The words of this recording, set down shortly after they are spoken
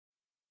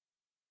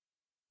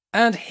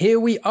And here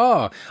we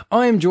are.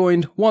 I am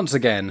joined once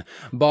again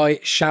by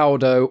Shao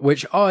Dow,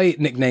 which I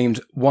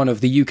nicknamed one of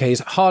the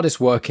UK's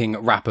hardest working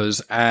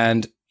rappers.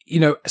 And, you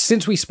know,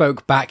 since we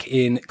spoke back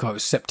in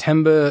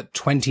September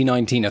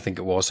 2019, I think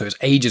it was, so it's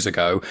ages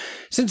ago,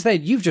 since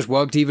then, you've just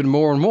worked even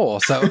more and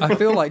more. So I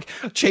feel like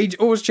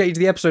always change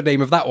the episode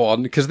name of that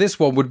one, because this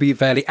one would be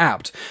fairly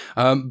apt.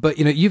 But,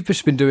 you know, you've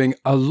just been doing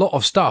a lot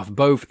of stuff,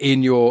 both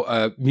in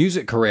your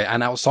music career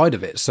and outside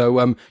of it.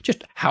 So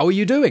just how are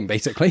you doing,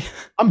 basically?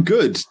 I'm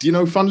good. You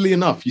know, funnily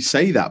enough, you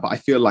say that, but I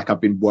feel like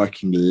I've been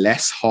working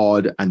less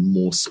hard and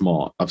more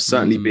smart. I've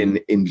certainly been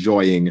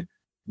enjoying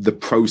the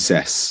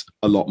process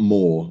a lot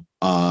more,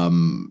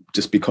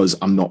 just because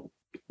I'm not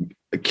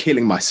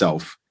killing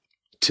myself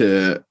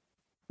to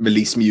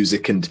release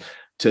music and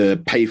to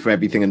pay for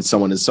everything and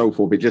so on and so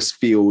forth. It just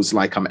feels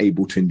like I'm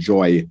able to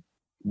enjoy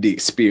the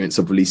experience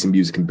of releasing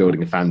music and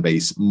building a fan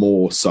base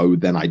more so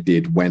than I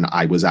did when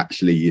I was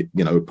actually,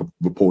 you know,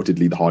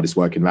 reportedly the hardest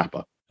working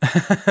rapper.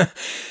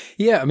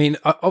 Yeah, I mean,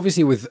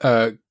 obviously with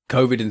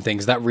COVID and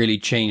things, that really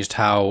changed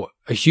how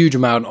a huge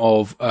amount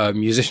of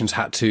musicians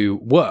had to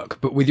work.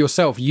 But with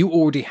yourself, you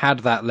already had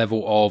that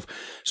level of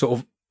sort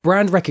of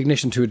brand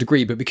recognition to a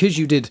degree, but because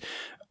you did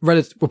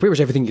pretty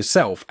much everything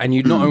yourself, and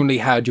you not only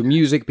had your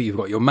music, but you've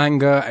got your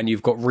manga and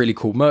you've got really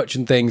cool merch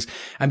and things,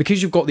 and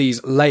because you've got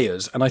these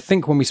layers, and I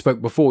think when we spoke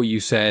before,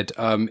 you said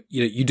you know,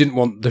 you didn't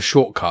want the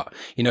shortcut.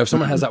 You know, if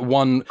someone has that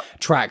one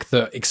track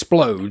that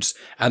explodes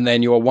and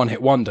then you're a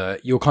one-hit wonder,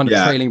 you're kind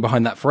of trailing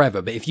behind that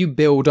forever. But if you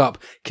build up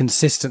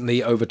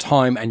consistently over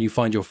time and you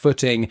find your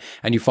footing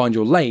and you find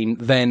your lane,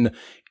 then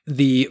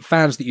the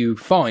fans that you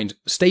find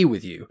stay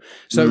with you.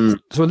 So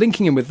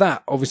linking in with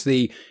that,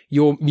 obviously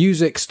your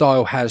music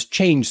style has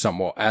changed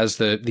somewhat as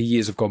the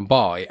years have gone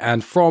by.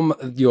 And from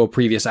your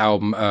previous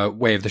album,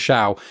 Way of the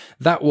Shao,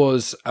 that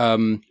was,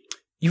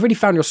 you really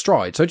found your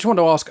stride. So I just want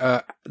to ask,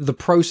 the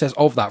process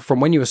of that from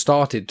when you were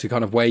started to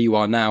kind of where you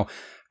are now,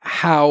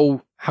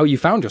 how you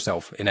found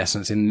yourself in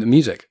essence in the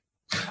music.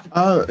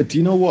 Do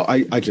you know what?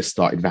 I just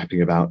started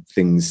rapping about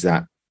things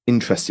that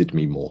interested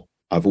me more.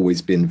 I've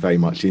always been very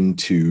much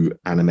into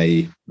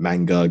anime,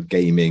 manga,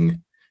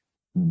 gaming,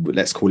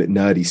 let's call it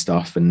nerdy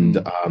stuff.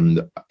 And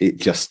it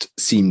just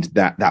seemed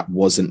that that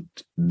wasn't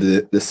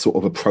the sort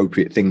of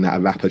appropriate thing that a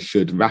rapper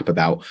should rap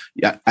about.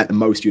 Yeah, at the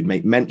most, you'd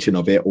make mention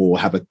of it or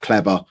have a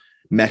clever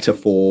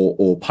metaphor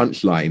or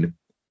punchline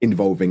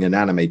involving an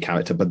anime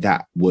character, but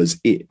that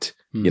was it.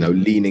 You know,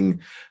 leaning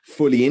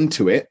fully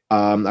into it.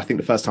 I think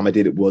the first time I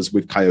did it was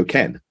with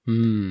Kaioken.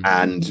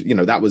 And, you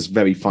know, that was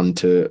very fun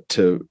to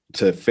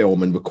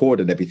film and record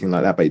and everything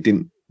like that, but it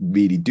didn't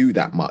really do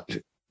that much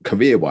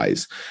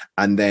career-wise.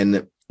 And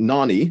then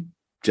N9ne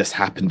just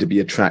happened to be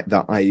a track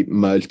that I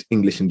merged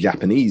English and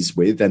Japanese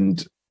with,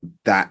 and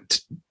that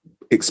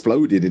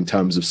exploded in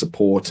terms of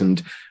support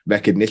and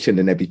recognition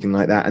and everything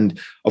like that. And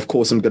of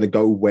course, I'm going to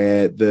go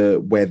where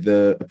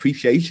the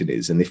appreciation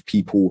is. And if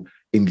people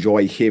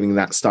enjoy hearing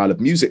that style of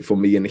music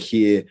from me and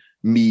hear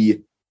me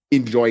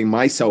enjoying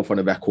myself on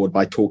a record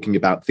by talking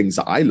about things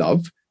that I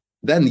love,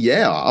 then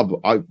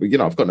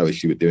I've got no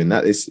issue with doing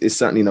that. It's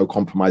certainly no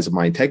compromise of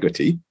my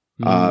integrity.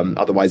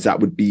 Otherwise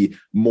that would be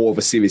more of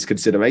a serious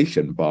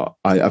consideration, but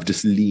I've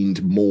just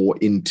leaned more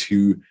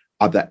into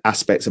other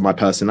aspects of my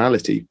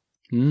personality.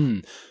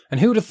 And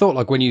who would have thought,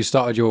 like, when you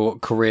started your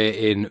career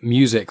in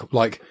music,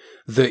 like,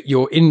 that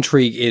your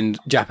intrigue in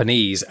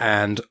Japanese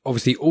and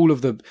obviously all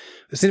of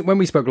when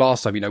we spoke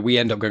last time, you know, we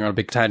end up going on a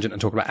big tangent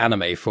and talking about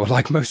anime for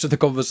like most of the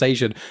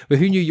conversation, but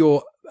who knew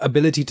your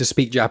ability to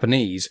speak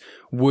Japanese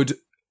would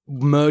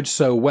merge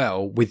so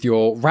well with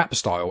your rap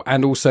style,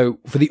 and also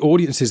for the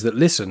audiences that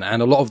listen and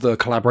a lot of the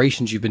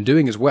collaborations you've been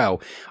doing as well.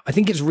 I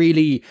think it's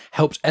really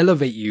helped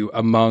elevate you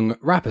among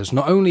rappers.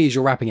 Not only is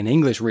your rapping in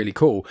English really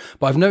cool,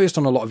 but I've noticed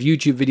on a lot of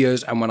YouTube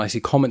videos, and when I see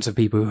comments of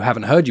people who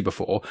haven't heard you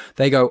before,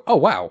 they go, oh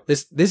wow,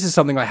 this is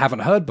something I haven't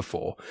heard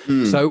before.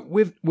 So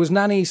was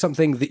N9ne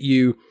something that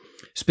you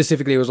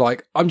specifically was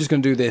like, I'm just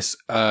going to do this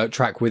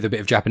track with a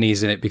bit of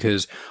Japanese in it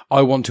because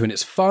I want to and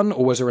it's fun,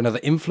 or was there another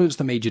influence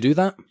that made you do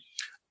that?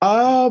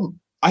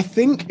 I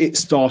think it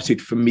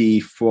started for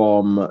me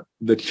from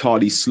the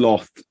Charlie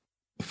Sloth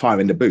Fire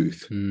in the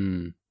Booth,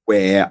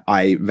 where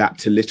I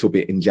rapped a little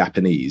bit in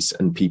Japanese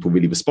and people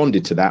really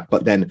responded to that.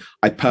 But then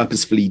I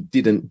purposefully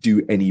didn't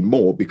do any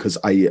more because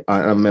I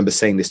remember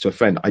saying this to a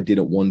friend. I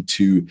didn't want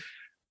to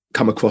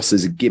come across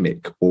as a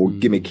gimmick or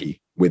gimmicky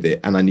with it.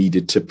 And I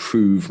needed to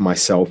prove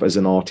myself as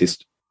an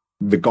artist,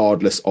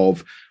 regardless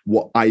of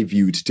what I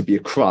viewed to be a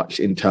crutch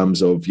in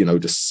terms of, you know,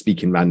 just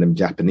speaking random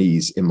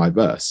Japanese in my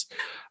verse.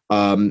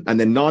 And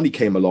then N9ne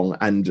came along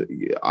and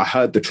I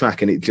heard the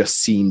track and it just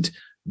seemed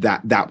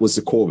that was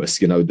the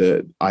chorus. You know,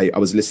 I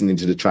was listening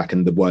to the track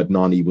and the word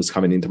N9ne was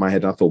coming into my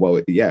head. And I thought,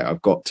 well, yeah,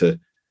 I've got to,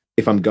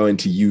 if I'm going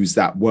to use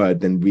that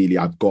word, then really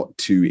I've got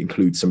to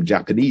include some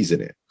Japanese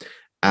in it.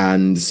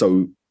 And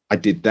so I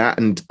did that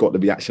and got the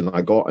reaction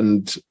I got.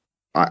 And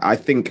I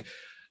think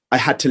I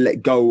had to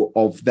let go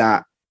of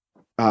that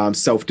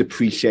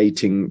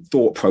self-depreciating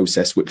thought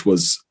process, which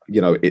was, you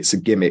know, it's a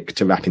gimmick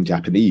to rap in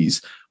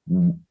Japanese,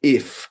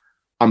 if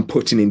I'm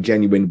putting in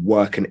genuine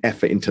work and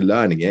effort into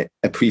learning it,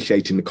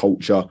 appreciating the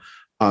culture,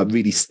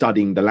 really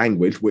studying the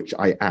language, which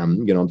I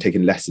am, I'm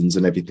taking lessons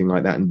and everything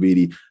like that, and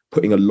really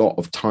putting a lot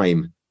of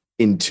time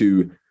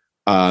into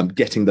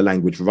getting the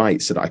language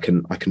right so that I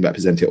can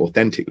represent it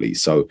authentically.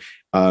 So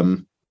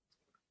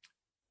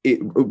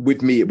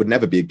with me, it would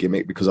never be a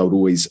gimmick, because I would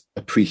always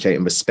appreciate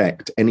and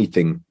respect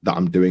anything that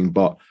I'm doing.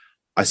 But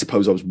I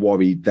suppose I was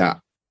worried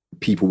that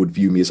people would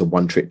view me as a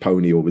one-trick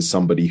pony, or as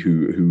somebody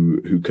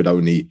who could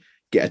only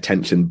get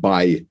attention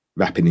by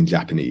rapping in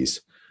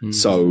Japanese. Mm.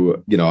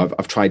 So,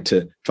 I've tried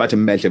to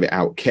measure it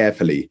out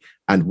carefully.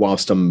 And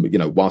whilst I'm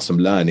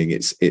learning,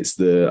 it's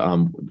the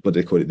what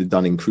do they call it? The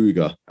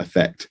Dunning-Kruger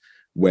effect,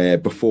 where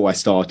before I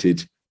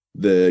started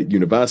the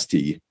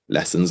university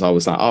lessons, I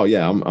was like, oh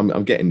yeah,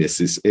 I'm getting this.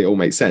 It all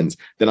makes sense.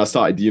 Then I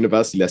started the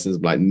university lessons.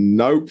 I'm like,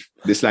 nope,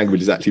 this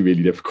language is actually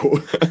really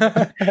difficult.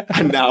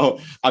 And now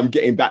I'm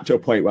getting back to a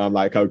point where I'm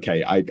like,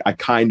 okay, I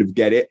kind of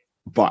get it,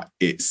 but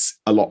it's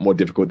a lot more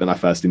difficult than I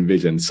first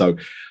envisioned. So,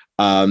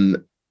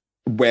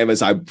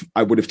 whereas I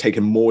would have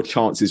taken more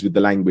chances with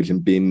the language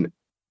and been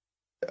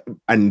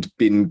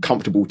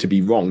comfortable to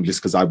be wrong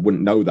just because I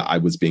wouldn't know that I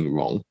was being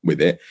wrong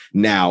with it.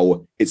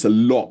 Now it's a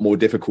lot more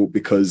difficult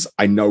because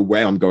I know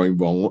where I'm going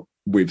wrong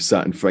with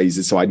certain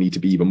phrases, so I need to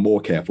be even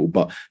more careful.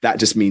 But that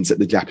just means that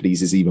the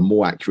Japanese is even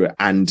more accurate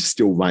and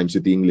still rhymes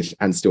with the English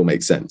and still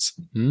makes sense.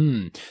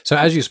 So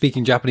as you're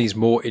speaking Japanese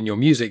more in your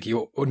music,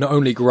 you're not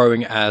only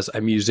growing as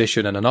a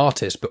musician and an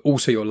artist, but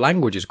also your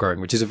language is growing,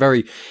 which is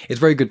it's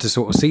very good to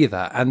sort of see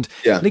that. And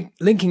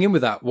linking in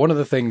with that, one of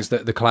the things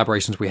that the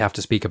collaborations we have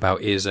to speak about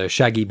is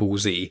Shaggy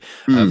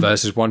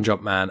versus One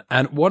Jump Man.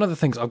 And one of the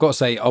things I've got to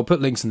say, I'll put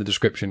links in the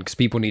description because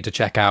people need to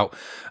check out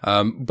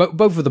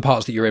both of the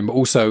parts that you're in, but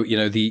also,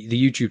 the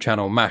YouTube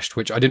channel Mashed,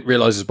 which I didn't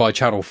realize is by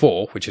Channel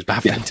 4, which is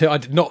baffling too. I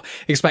did not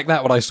expect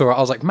that when I saw it.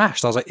 I was like,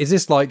 Mashed. I was like, is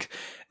this like,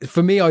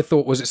 for me, I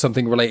thought, was it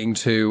something relating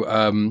to,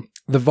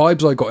 the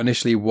vibes I got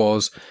initially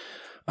was,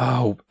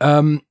 I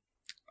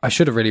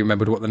should have really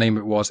remembered what the name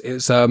of it was.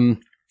 It's,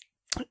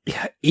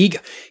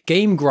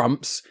 Game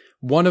Grumps,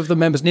 one of the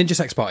members, Ninja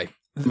Sex Pie.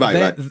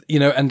 Right.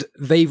 And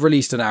they've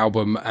released an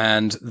album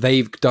and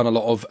they've done a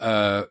lot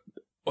of,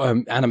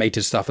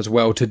 animated stuff as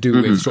well to do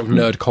with sort of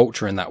nerd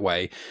culture in that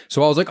way.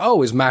 So I was like,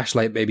 oh, is MASH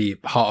like maybe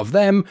part of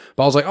them?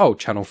 But I was like, oh,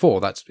 Channel 4,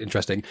 that's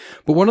interesting.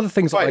 But one of the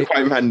things quite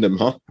random,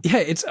 huh? Yeah,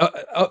 it's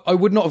I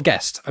would not have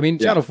guessed. I mean,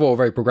 Channel 4 are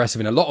very progressive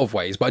in a lot of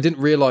ways, but I didn't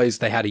realize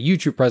they had a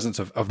YouTube presence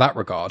of that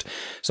regard.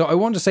 So I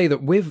want to say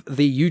that with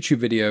the YouTube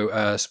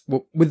video,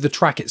 with the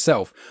track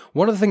itself,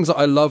 one of the things that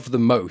I love the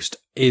most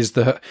is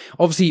that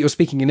obviously you're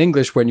speaking in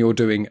English when you're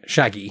doing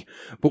Shaggy,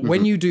 but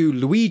when you do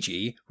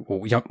Luigi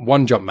or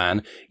One Jump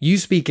Man, you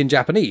speak in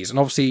Japanese. And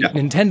obviously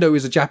Nintendo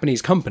is a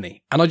Japanese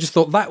company. And I just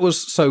thought that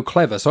was so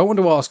clever. So I want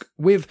to ask,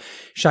 with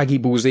Shaggy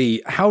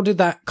Ballsy, how did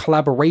that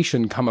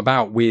collaboration come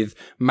about with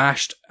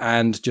Mashed,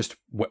 and just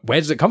where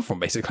does it come from,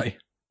 basically?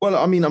 Well,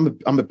 I mean,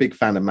 I'm a big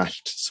fan of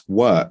Mashed's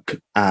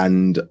work,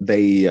 and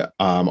they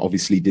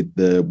obviously did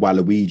the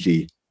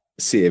Waluigi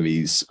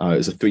series. It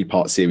was a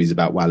 3-part series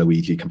about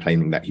Waluigi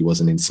complaining that he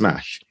wasn't in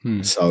Smash.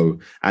 So,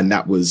 and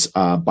that was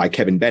by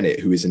Kevin Bennett,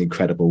 who is an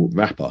incredible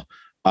rapper.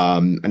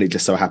 And it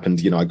just so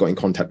happened, I got in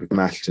contact with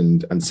Mashed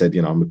and said,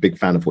 I'm a big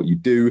fan of what you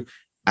do,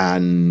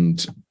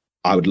 and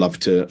I would love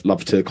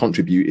to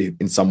contribute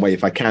in some way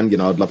if I can.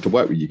 I'd love to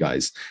work with you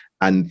guys.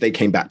 And they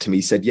came back to me,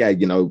 said, yeah,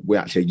 we're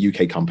actually a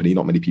UK company.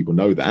 Not many people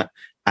know that,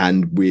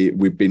 and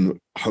we've been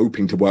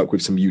hoping to work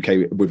with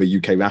a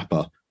UK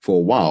rapper for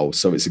a while.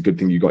 So it's a good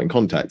thing you got in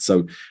contact.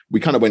 So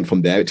we kind of went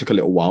from there. It took a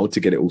little while to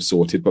get it all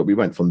sorted, but we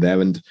went from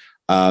there,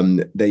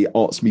 and they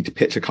asked me to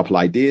pitch a couple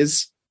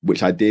ideas,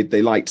 which I did.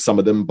 They liked some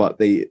of them, but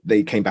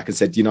they came back and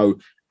said,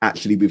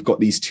 actually, we've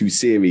got these 2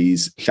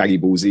 series, Shaggy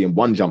Ballsy and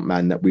One Jump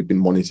Man, that we've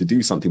been wanting to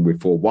do something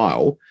with for a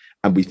while.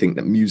 And we think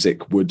that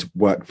music would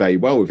work very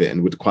well with it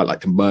and would quite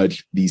like to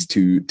merge these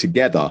 2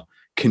 together.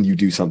 Can you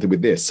do something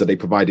with this? So they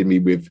provided me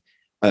with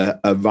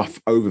a rough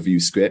overview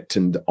script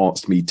and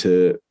asked me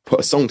to put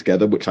a song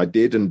together, which I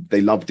did, and they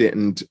loved it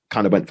and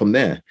kind of went from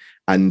there.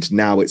 And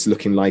now it's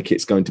looking like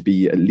it's going to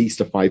be at least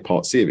a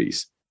 5-part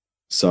series.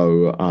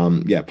 So,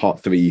 part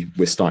 3,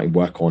 we're starting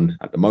work on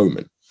at the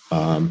moment.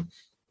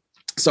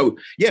 So,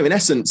 in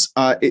essence,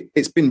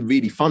 it's been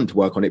really fun to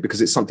work on it because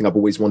it's something I've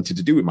always wanted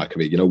to do with my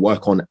career,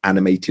 work on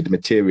animated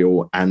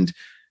material and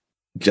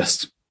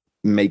just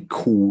make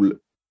cool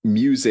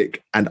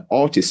music and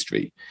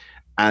artistry.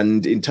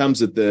 And in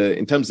terms of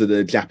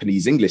the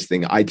Japanese English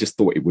thing, I just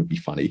thought it would be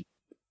funny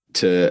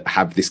to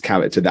have this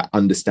character that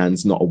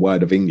understands not a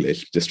word of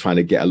English, just trying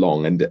to get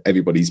along, and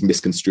everybody's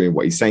misconstruing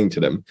what he's saying to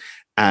them.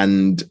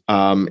 And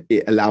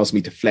it allows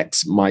me to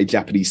flex my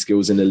Japanese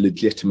skills in a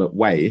legitimate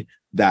way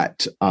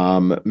that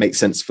makes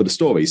sense for the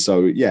story.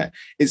 So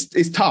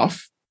it's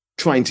tough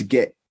trying to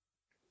get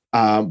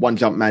One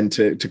Jump Man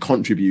to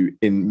contribute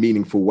in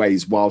meaningful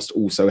ways whilst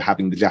also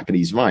having the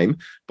Japanese rhyme.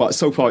 But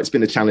so far, it's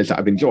been a challenge that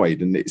I've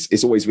enjoyed, and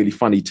it's always really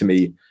funny to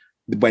me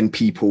when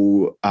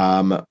people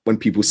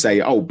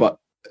say, "Oh, but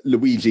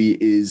Luigi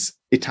is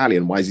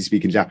Italian. Why is he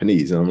speaking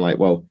Japanese?" And I'm like,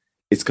 well,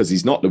 it's because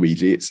he's not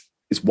Luigi.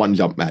 It's One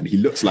Jump Man. He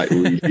looks like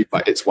Luigi,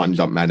 but it's One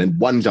Jump Man, and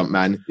One Jump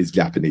Man is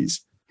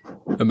Japanese.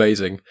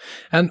 Amazing.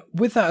 And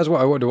with that as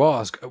well, I wanted to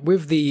ask,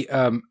 with the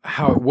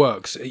how it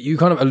works, you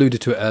kind of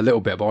alluded to it a little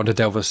bit, but I want to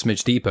delve a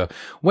smidge deeper.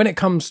 When it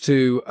comes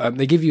to,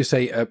 they give you,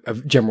 say, a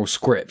general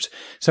script.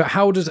 So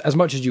how does, as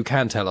much as you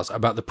can tell us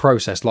about the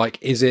process, like,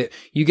 is it,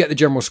 you get the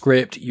general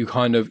script, you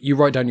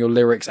write down your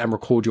lyrics and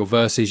record your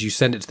verses, you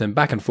send it to them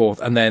back and forth,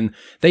 and then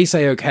they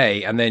say,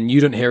 okay, and then you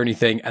don't hear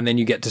anything, and then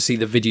you get to see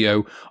the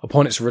video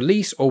upon its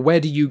release, or where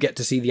do you get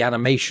to see the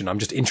animation? I'm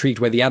just intrigued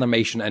where the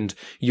animation and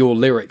your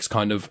lyrics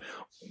kind of,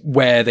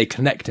 where they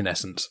connect in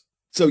essence.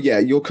 So yeah,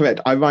 you're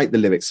correct. I write the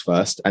lyrics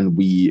first, and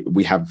we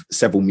have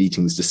several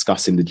meetings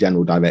discussing the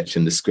general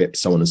direction, the script,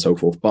 so on and so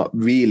forth. But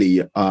really,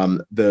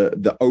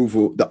 the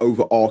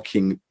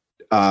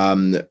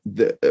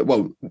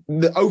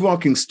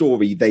overarching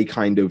story, they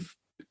kind of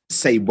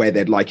say where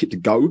they'd like it to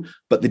go,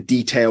 but the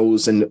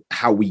details and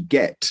how we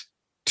get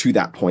to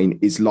that point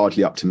is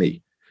largely up to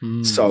me.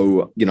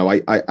 So, you know,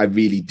 I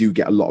really do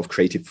get a lot of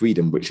creative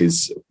freedom, which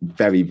is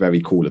very, very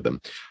cool of them.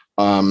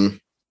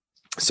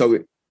 So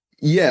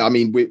yeah, I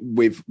mean,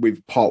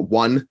 with part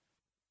one,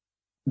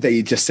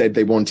 they just said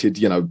they wanted,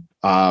 you know,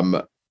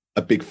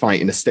 a big fight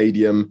in a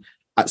stadium.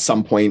 At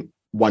some point,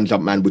 One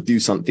Jump Man would do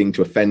something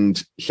to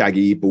offend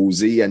Shaggy,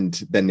 Ballsy,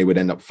 and then they would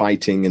end up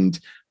fighting, and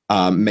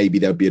maybe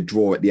there'd be a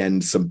draw at the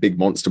end. Some big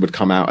monster would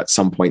come out at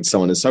some point,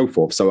 so on and so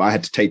forth. So I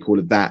had to take all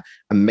of that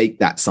and make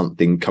that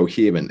something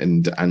coherent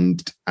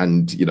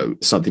and you know,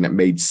 something that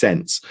made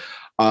sense.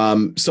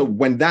 So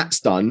when that's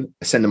done,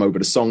 I send them over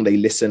the song, they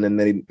listen,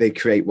 and they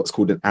create what's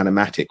called an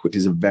animatic, which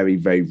is a very,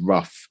 very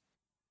rough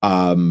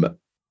version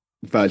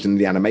of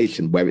the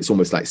animation, where it's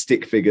almost like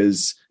stick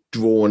figures,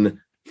 drawn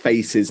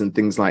faces and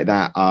things like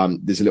that.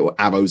 There's little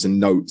arrows and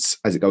notes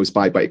as it goes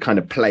by, but it kind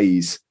of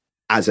plays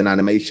as an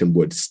animation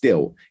would.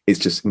 Still, it's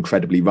just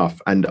incredibly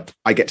rough. And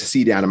I get to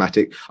see the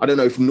animatic. I don't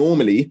know if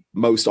normally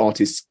most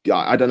artists,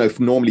 I don't know if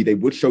normally they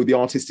would show the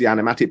artist the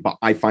animatic, but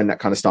I find that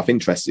kind of stuff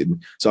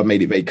interesting. So I've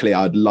made it very clear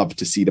I'd love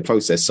to see the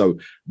process. So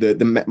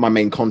my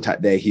main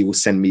contact there, he will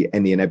send me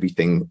any and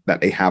everything that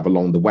they have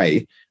along the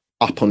way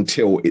up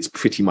until it's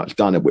pretty much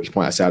done, at which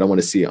point I say, I don't want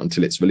to see it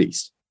until it's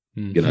released,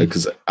 you know,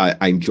 because I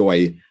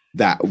enjoy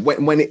that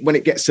when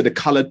it gets to the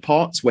colored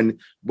parts, when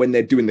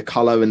they're doing the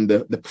color and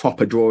the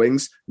proper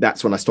drawings,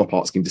 that's when I stop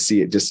asking to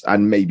see it, just,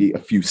 and maybe a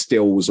few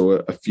stills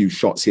or a few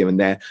shots here and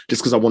there,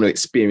 just because I want to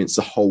experience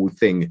the whole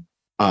thing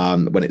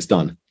when it's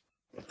done.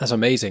 That's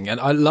amazing. And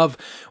I love,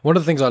 one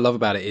of the things I love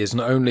about it is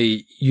not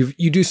only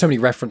you do so many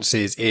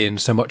references in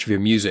so much of your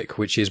music,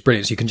 which is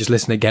brilliant. So you can just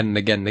listen again and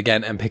again and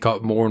again and pick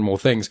up more and more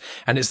things.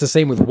 And it's the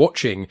same with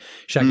watching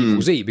Shaggy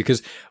Ball Z,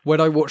 because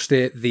when I watched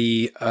it,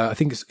 I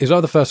think it was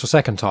either the first or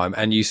second time,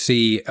 and you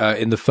see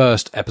in the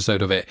first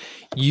episode of it,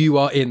 you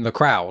are in the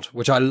crowd,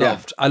 which I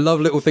loved. Yeah. I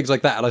love little things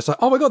like that. And I was like,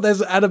 oh my God,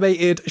 there's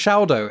animated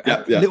Shao Dow.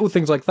 Little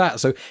things like that.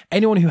 So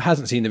anyone who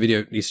hasn't seen the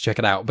video needs to check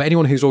it out. But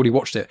anyone who's already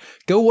watched it,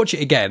 go watch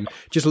it again.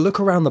 Just look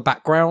around the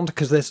background,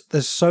 because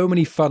there's so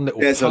many fun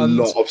little there's puns.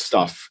 A lot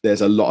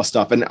of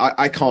stuff, and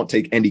I can't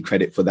take any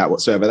credit for that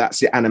whatsoever. That's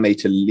the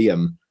animator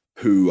Liam,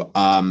 who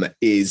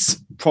is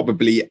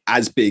probably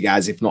as big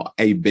as, if not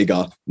a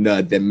bigger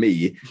nerd than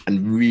me,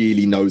 and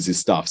really knows his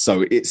stuff.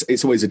 So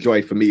it's always a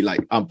joy for me. Like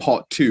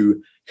part 2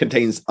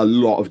 contains a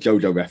lot of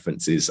JoJo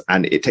references,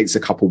 and it takes a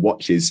couple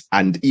watches,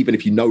 and even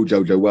if you know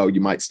JoJo well, you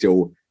might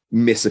still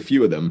miss a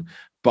few of them,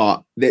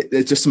 but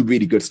there's just some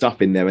really good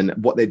stuff in there. And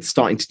what they're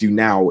starting to do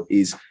now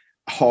is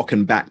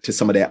harken back to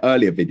some of their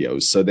earlier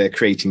videos. So they're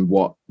creating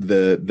what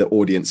the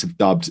audience have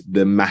dubbed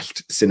the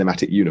mashed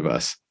cinematic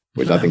universe,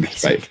 which I think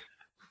is great.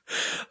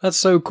 That's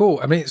so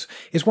cool. I mean,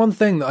 it's one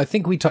thing that I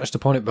think we touched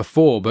upon it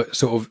before, but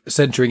sort of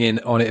centering in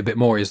on it a bit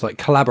more is like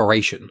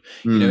collaboration.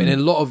 You know, in a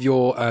lot of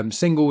your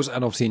singles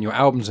and obviously in your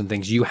albums and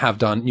things, you have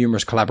done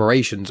numerous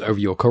collaborations over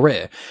your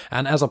career.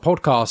 And as a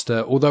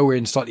podcaster, although we're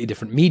in slightly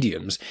different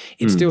mediums,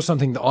 it's still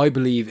something that I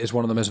believe is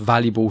one of the most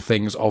valuable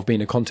things of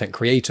being a content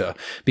creator,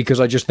 because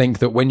I just think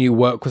that when you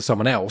work with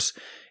someone else,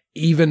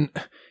 even...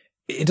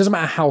 it doesn't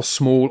matter how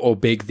small or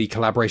big the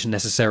collaboration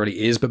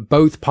necessarily is, but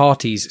both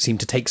parties seem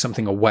to take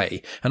something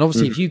away. And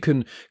obviously, if you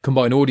can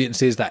combine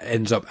audiences, that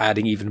ends up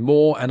adding even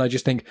more. And I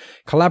just think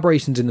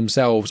collaborations in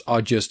themselves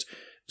are just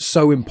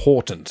so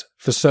important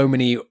for so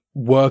many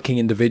working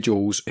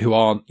individuals who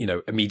aren't, you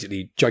know,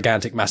 immediately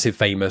gigantic, massive,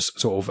 famous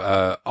sort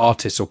of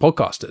artists or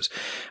podcasters.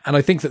 And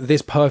I think that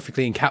this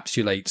perfectly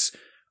encapsulates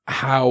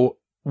how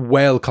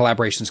well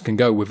collaborations can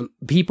go with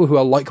people who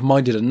are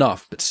like-minded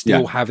enough but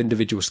still have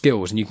individual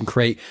skills, and you can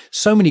create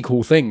so many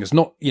cool things.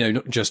 Not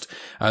just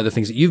the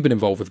things that you've been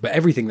involved with, but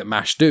everything that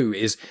MASH do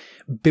is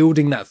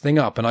building that thing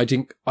up. And I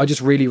think I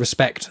just really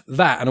respect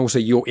that, and also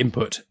your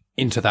input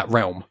into that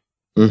realm.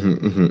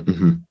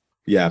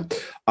 Yeah.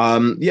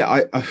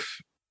 I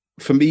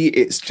for me,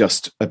 it's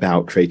just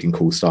about creating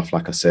cool stuff.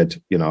 Like I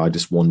said, you know, I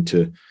just want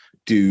to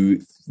do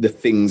the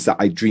things that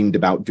I dreamed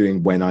about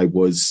doing when I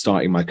was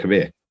starting my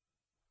career.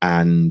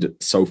 And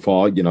so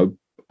far, you know,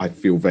 I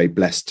feel very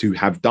blessed to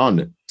have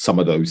done some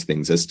of those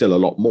things. There's still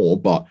a lot more,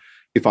 but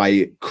if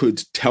I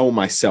could tell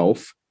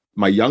myself,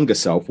 my younger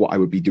self, what I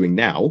would be doing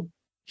now,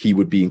 he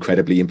would be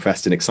incredibly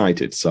impressed and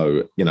excited.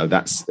 So, you know,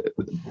 that's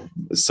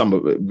some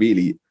of it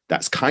really.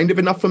 That's kind of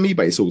enough for me,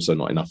 but it's also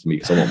not enough for me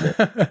because I want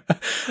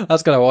more.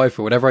 That's kind of how I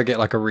feel. Whenever I get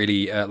like a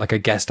really, like a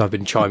guest I've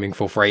been chiming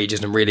for ages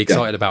and I'm really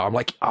excited about, I'm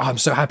like, oh, I'm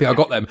so happy I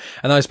got them.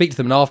 And then I speak to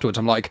them and afterwards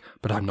I'm like,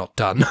 but I'm not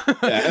done.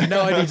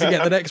 Now I need to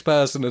get the next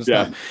person and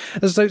stuff.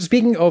 And so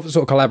speaking of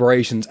sort of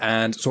collaborations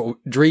and sort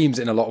of dreams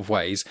in a lot of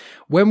ways,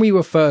 when we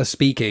were first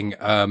speaking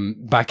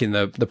back in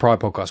the prior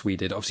podcast we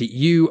did, obviously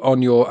you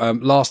on your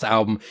last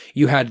album,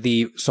 you had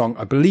the song,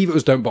 I believe it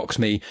was Don't Box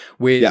Me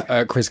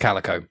with Chris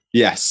Calico.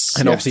 Yes.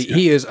 And obviously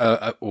he is,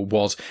 or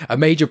was, a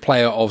major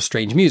player of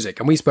strange music.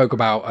 And we spoke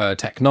about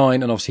N9ne,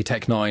 and obviously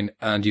N9ne,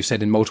 and you've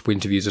said in multiple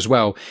interviews as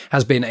well,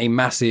 has been a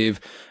massive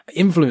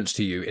influence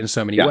to you in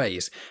so many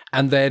ways.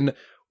 And then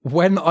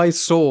when I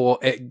saw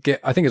it get,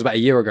 I think it was about a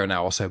year ago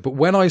now or so, but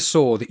when I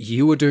saw that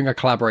you were doing a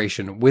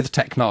collaboration with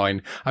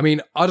N9ne, I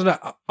mean, I don't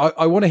know,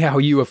 I want to hear how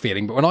you were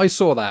feeling, but when I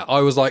saw that,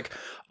 I was like,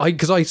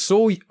 because I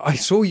saw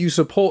you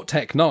support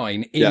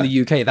N9ne in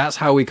the UK. That's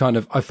how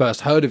I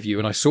first heard of you,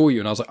 and I saw you,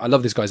 and I was like, I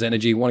love this guy's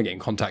energy, want to get in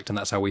contact, and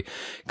that's how we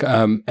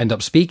end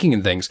up speaking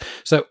and things.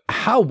 So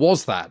how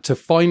was that to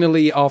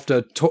finally,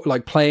 after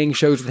like playing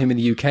shows with him in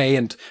the UK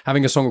and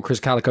having a song with Chris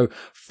Calico,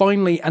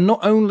 finally, and not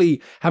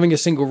only having a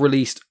single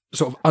released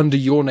sort of under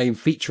your name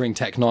featuring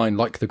N9ne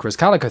like the Chris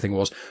Calico thing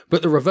was,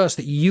 but the reverse,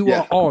 that you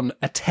are on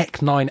a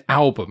N9ne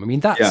album. I mean,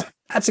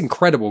 that's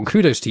incredible, and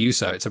kudos to you,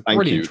 sir. It's a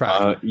brilliant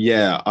track.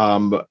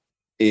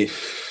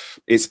 If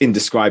it's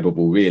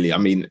indescribable, really. I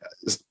mean,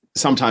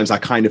 sometimes I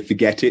kind of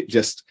forget it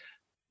just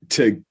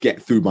to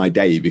get through my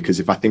day, because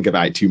if I think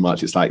about it too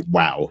much, it's like,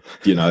 wow,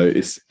 you know,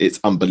 it's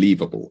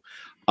unbelievable.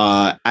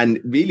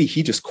 And really,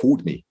 he just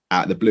called me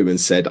out of the blue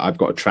and said, I've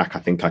got a track I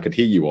think I could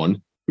hear you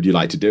on. Would you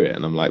like to do it?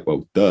 And I'm like,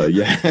 well, duh,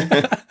 yeah.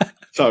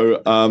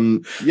 So,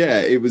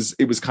 it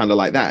was kind of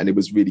like that. And it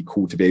was really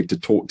cool to be able to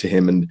talk to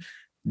him and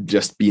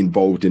just be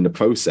involved in the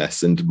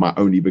process. And my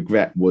only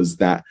regret was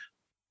that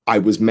I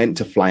was meant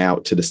to fly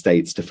out to the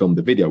States to film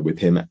the video with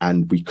him,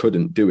 and we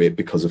couldn't do it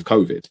because of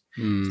COVID.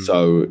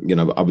 So, you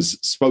know, I was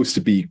supposed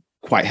to be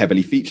quite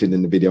heavily featured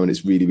in the video, and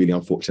it's really, really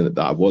unfortunate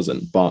that I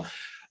wasn't. But,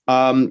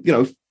 you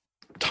know,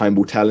 time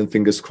will tell, and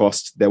fingers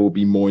crossed there will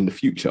be more in the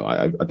future.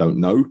 I don't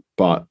know,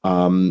 but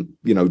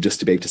you know, just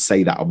to be able to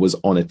say that I was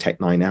on a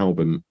N9ne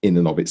album in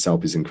and of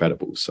itself is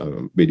incredible. So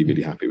I'm really,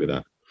 really happy with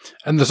that.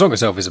 And the song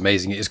itself is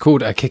amazing. It's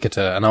called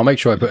Kicketer, and I'll make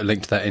sure I put a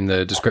link to that in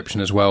the description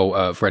as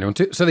well for anyone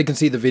so they can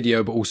see the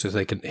video, but also so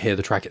they can hear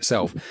the track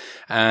itself.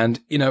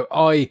 And you know,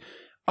 I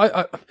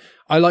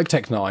like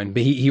N9ne,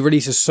 but he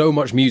releases so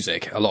much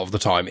music a lot of the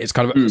time. It's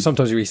kind of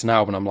sometimes he releases an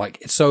album, and I'm like,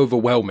 it's so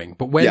overwhelming.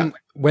 But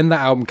when that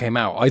album came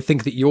out, I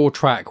think that your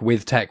track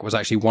with Tech was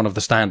actually one of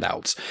the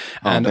standouts.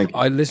 And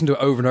I listened to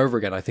it over and over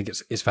again. I think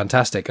it's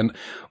fantastic. And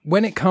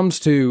when it comes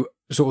to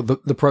sort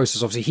of the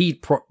process, obviously he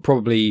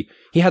probably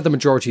had the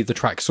majority of the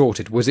track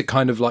sorted. Was it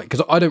kind of like,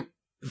 because I don't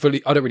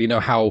really know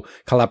how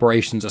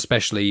collaborations,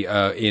 especially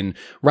in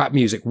rap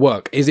music,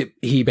 work. Is it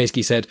he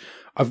basically said,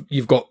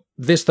 you've got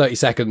this 30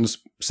 seconds,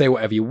 say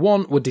whatever you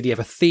want? Or did he have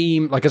a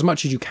theme? Like, as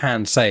much as you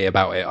can say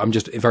about it, I'm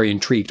just very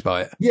intrigued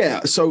by it. Yeah,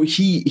 so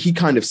he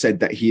kind of said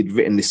that he had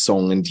written this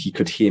song and he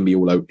could hear me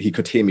he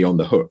could hear me on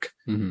the hook.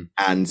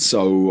 And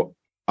so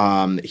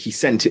he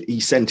sent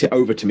it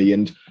over to me,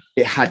 and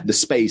it had the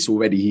space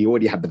already. He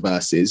already had the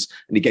verses,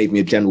 and he gave me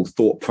a general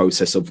thought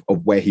process of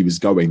where he was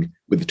going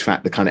with the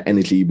track, the kind of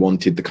energy he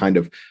wanted, the kind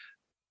of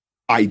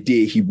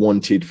idea he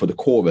wanted for the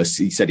chorus.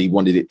 He said he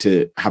wanted it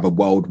to have a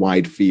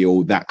worldwide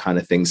feel, that kind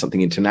of thing,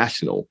 something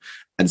international.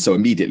 And so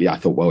immediately I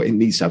thought, well, it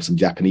needs to have some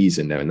Japanese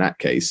in there in that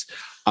case.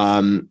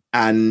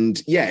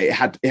 And yeah, it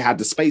had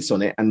the space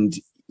on it, and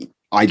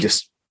I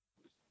just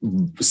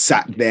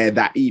sat there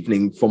that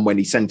evening from when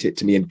he sent it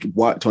to me and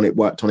worked on it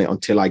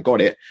until I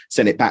got it,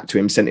 sent it back to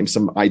him, sent him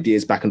some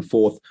ideas back and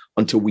forth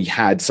until we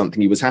had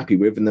something he was happy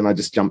with. And then I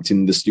just jumped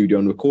in the studio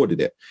and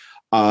recorded it.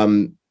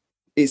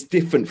 It's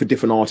different for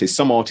different artists.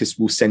 Some artists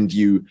will send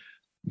you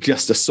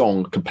just a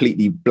song,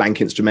 completely blank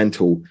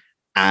instrumental,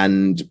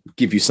 and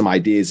give you some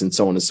ideas and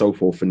so on and so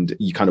forth, and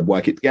you kind of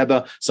work it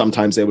together.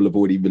 Sometimes they will have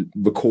already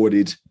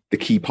recorded the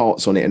key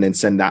parts on it and then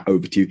send that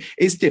over to you.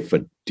 It's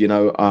different, you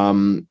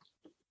know.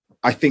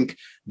 I think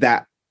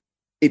that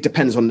it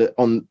depends on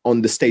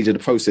the stage of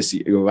the process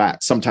you're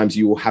at. Sometimes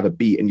you will have a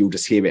beat and you'll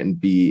just hear it and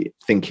be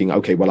thinking,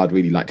 okay, well, I'd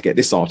really like to get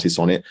this artist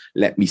on it.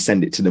 Let me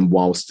send it to them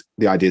whilst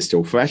the idea is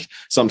still fresh.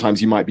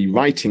 Sometimes you might be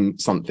writing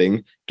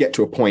something, get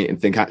to a point and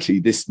think, actually,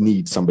 this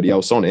needs somebody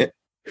else on it.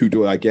 Who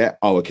do I get?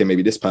 Oh, okay,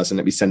 maybe this person.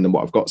 Let me send them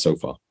what I've got so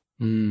far.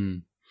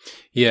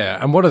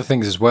 Yeah, and one of the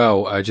things as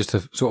well, just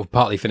to sort of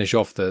partly finish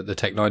off the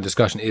N9ne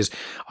discussion, is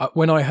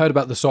when I heard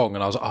about the song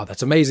and I was like, oh,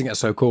 that's amazing, that's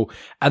so cool.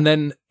 And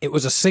then it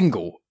was a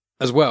single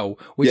as well,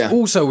 which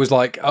also was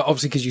like,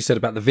 obviously because you said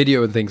about the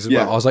video and things as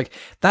well, I was like,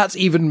 that's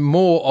even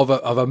more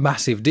of a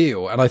massive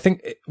deal. And I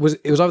think it was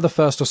either the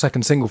first or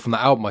second single from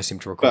the album, I seem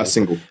to recall.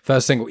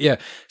 First single, yeah.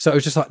 So it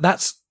was just like,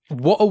 that's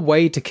what a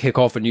way to kick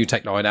off a new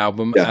N9ne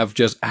album of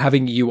just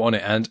having you on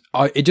it. And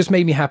it just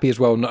made me happy as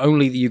well. Not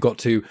only that you got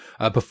to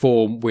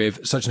perform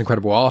with such an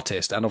incredible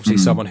artist and obviously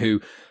someone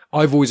who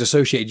I've always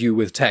associated you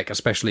with tech,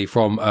 especially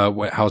from how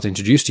I was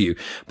introduced to you.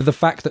 But the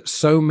fact that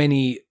so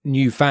many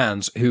new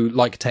fans who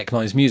like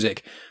N9ne's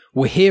music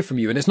will hear from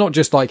you. And it's not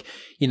just like,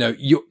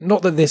 you're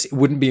not that this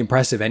wouldn't be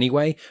impressive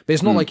anyway, but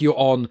it's not like you're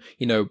on,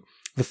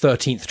 the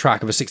 13th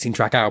track of a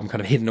 16-track album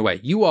kind of hidden away.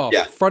 You are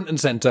front and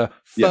center,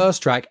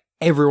 first track.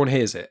 Everyone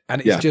hears it.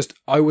 And it's just,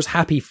 I was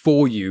happy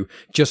for you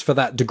just for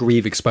that degree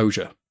of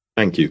exposure.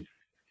 Thank you.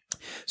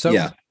 So,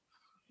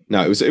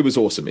 no, it was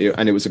awesome.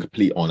 And it was a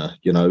complete honor,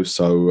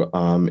 so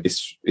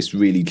it's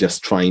really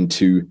just trying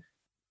to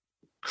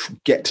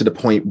get to the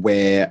point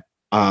where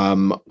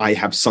I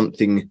have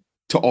something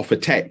to offer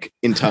tech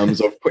in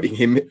terms of putting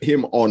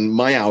him on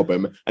my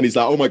album, and he's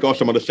like, oh my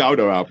gosh, I'm on a Shao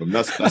Dow album.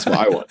 That's what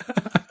I want.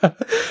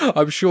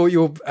 I'm sure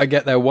you'll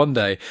get there one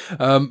day.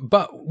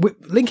 But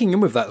linking in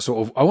with that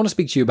sort of, I want to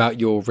speak to you about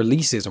your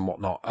releases and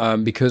whatnot,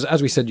 because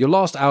as we said, your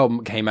last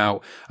album came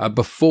out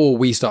before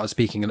we started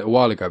speaking a little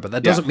while ago, but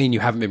that doesn't mean you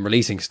haven't been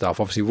releasing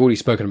stuff. Obviously, we've already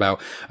spoken about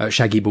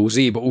Shaggy Ball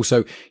Z, but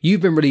also you've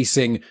been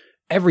releasing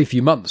every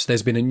few months.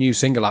 There's been a new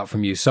single out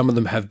from you. Some of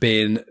them have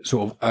been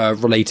sort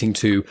of relating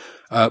to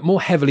more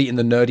heavily in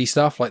the nerdy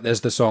stuff. Like there's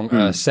the song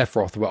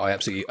Sephiroth, what I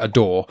absolutely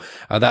adore.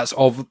 That's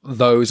of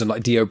those, and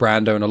like Dio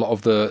Brando and a lot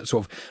of the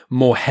sort of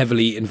more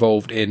heavily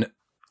involved in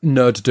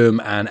nerddom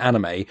and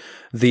anime.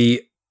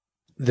 The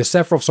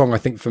Sephiroth song, I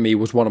think for me,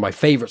 was one of my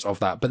favorites of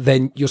that. But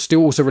then you're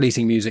still also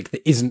releasing music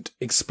that isn't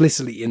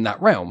explicitly in that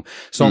realm.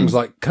 Songs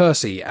like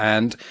Cursey.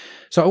 And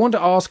so I want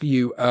to ask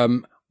you,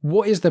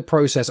 what is the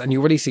process? And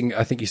you're releasing,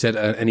 I think you said,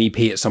 an EP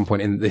at some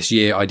point in this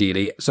year,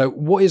 ideally. So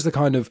what is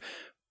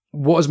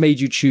what has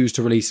made you choose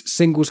to release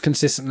singles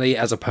consistently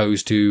as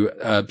opposed to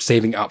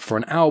saving up for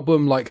an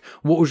album? Like,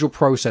 what was your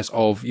process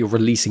of your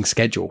releasing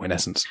schedule, in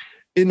essence?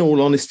 In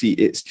all honesty,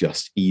 it's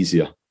just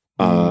easier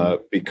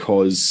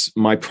because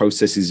my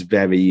process is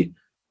very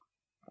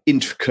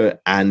intricate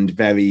and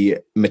very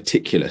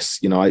meticulous.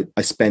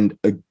 I spend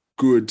a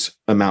good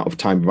amount of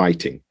time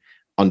writing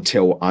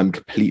until I'm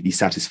completely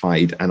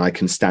satisfied and I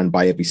can stand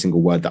by every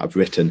single word that I've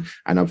written,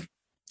 and I've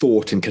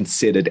thought and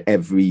considered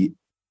every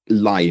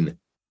line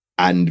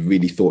and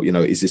really thought,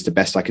 is this the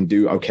best I can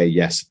do? Okay,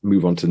 yes,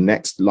 move on to the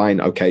next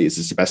line. Okay, is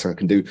this the best I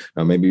can do?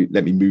 Now maybe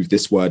let me move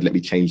this word, let me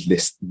change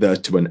this the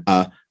to an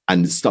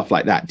and stuff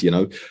like that,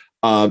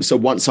 So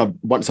once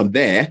I'm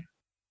there,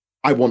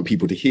 I want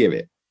people to hear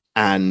it.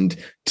 And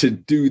to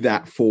do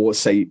that for,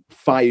 say,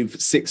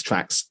 5-6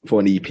 tracks for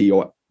an EP,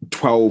 or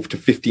 12 to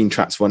 15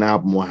 tracks for an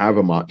album, or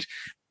however much,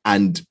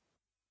 and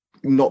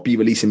not be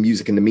releasing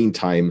music in the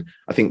meantime,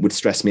 I think would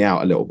stress me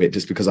out a little bit,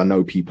 just because I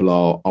know people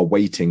are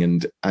waiting,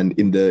 and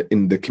in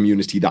the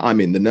community that I'm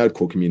in, the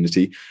nerdcore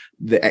community,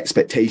 the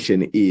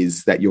expectation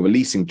is that you're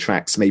releasing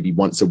tracks maybe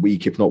once a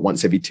week, if not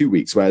once every 2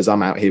 weeks, whereas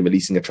I'm out here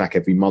releasing a track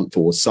every month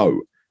or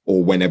so,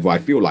 or whenever I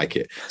feel like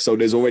it. So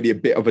there's already a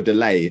bit of a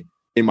delay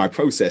in my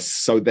process.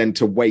 So then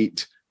to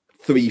wait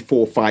 3,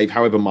 4, 5,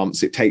 however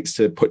months it takes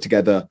to put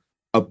together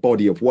a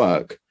body of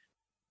work,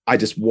 I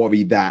just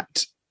worry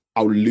that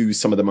I'll lose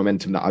some of the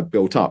momentum that I've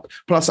built up.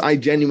 Plus, I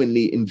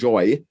genuinely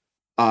enjoy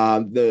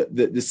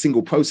the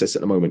single process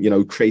at the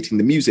moment, creating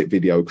the music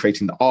video,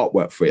 creating the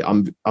artwork for it.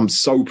 I'm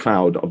so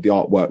proud of the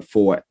artwork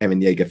for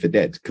Eren Yeager for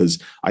Dead, because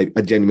I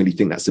genuinely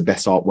think that's the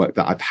best artwork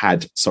that I've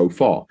had so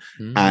far.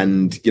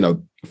 And,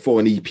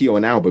 for an EP or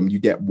an album, you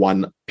get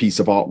one piece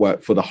of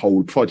artwork for the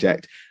whole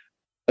project,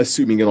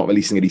 assuming you're not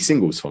releasing any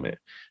singles from it.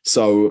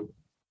 So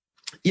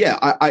yeah,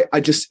 I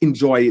just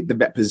enjoy the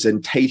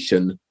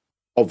representation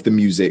of the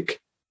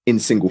music in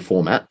single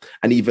format.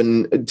 And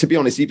even, to be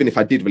honest, even if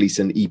I did release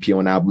an EP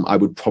or an album, I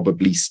would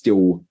probably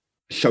still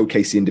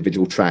showcase the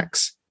individual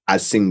tracks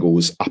as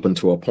singles up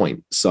until a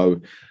point.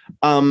 So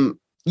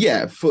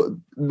for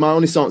my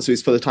honest answer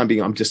is, for the time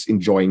being, I'm just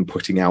enjoying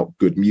putting out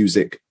good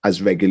music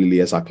as regularly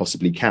as I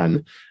possibly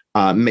can.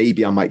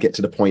 Maybe I might get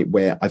to the point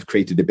where I've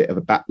created a bit of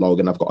a backlog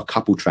and I've got a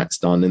couple tracks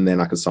done, and then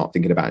I can start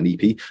thinking about an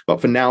EP.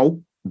 But for now,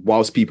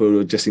 whilst people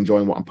are just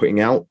enjoying what I'm putting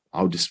out,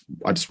 I just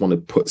want to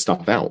put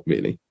stuff out,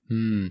 really.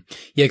 Yeah,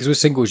 because with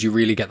singles, you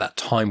really get that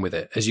time with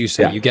it. As you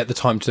say, you get the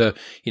time to,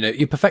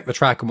 you perfect the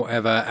track and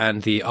whatever,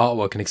 and the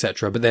artwork and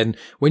etc. But then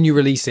when you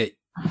release it,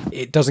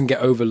 it doesn't get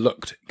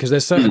overlooked, because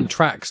there's certain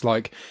tracks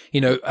like,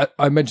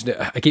 I mentioned it,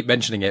 I keep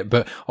mentioning it,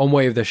 but On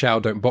Way of the Shao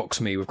Don't Box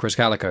Me with Chris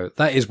Calico,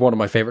 that is one of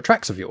my favorite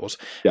tracks of yours.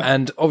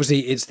 And obviously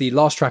it's the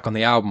last track on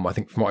the album, I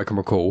think, from what I can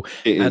recall.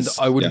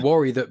 I would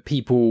worry that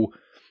people,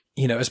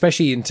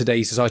 especially in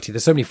today's society,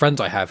 there's so many friends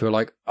I have who are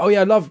like, oh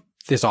yeah, I love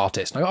this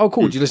artist. And I go, oh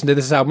cool, do you listen to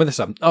this album with this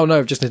album? Oh no,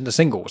 I've just listened to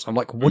singles. I'm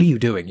like, what are you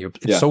doing? You're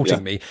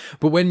insulting me.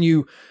 But when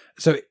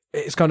so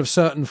it's kind of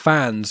certain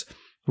fans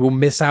will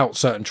miss out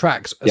certain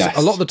tracks.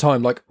 A lot of the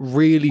time, like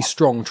really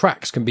strong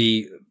tracks can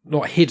be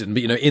not hidden,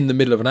 but, in the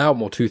middle of an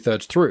album or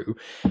 2/3 through.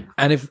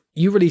 And if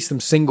you release them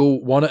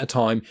single, one at a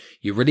time,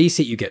 you release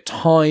it, you get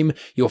time,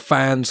 your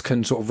fans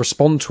can sort of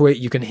respond to it,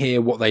 you can hear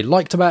what they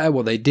liked about it,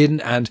 what they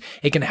didn't, and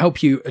it can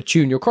help you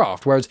attune your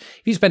craft. Whereas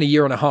if you spend a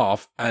year and a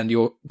half and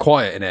you're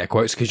quiet in air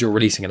quotes because you're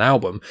releasing an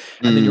album,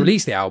 and then you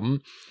release the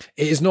album,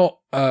 it is not,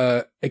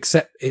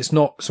 except it's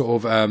not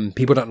sort of,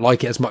 people don't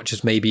like it as much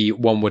as maybe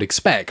one would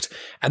expect.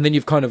 And then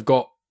you've kind of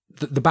got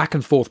the back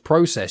and forth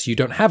process you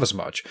don't have as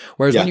much.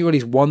 Whereas when you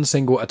release one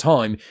single at a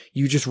time,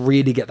 you just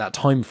really get that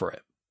time for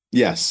it.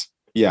 Yes.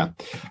 Yeah.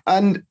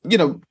 And,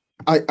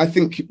 I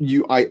think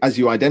as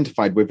you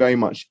identified, we're very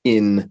much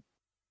in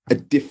a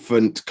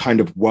different kind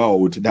of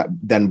world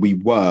than we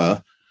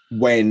were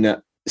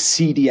when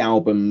CD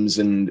albums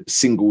and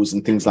singles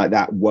and things like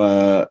that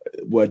were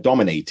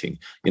dominating.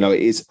 It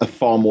is a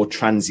far more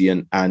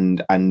transient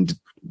and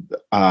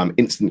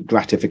instant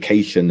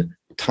gratification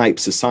type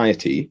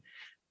society.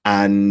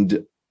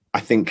 And I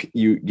think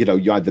you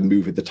either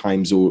move with the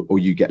times or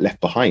you get left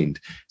behind.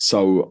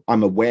 So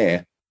I'm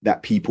aware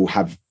that people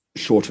have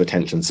shorter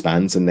attention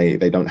spans and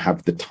they don't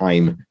have the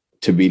time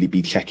to really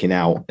be checking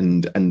out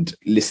and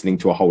listening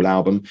to a whole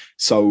album.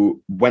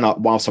 So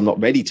whilst I'm not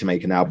ready to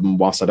make an album,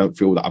 whilst I don't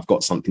feel that I've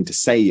got something to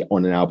say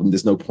on an album,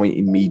 there's no point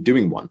in me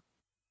doing one.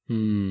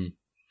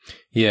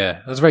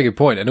 Yeah, that's a very good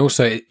point. And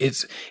also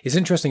it's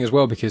interesting as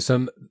well because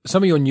some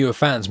of your newer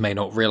fans may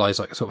not realize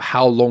like sort of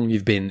how long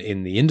you've been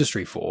in the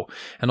industry for.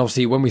 And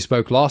obviously when we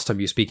spoke last time,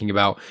 you were speaking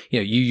about,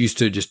 you used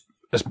to just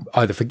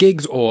either for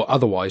gigs or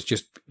otherwise,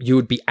 just you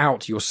would be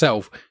out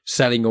yourself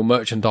selling your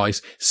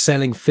merchandise,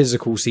 selling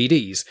physical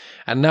CDs.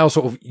 And now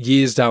sort of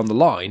years down the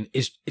line,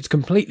 it's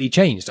completely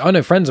changed. I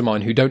know friends of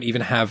mine who don't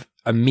even have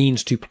a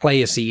means to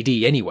play a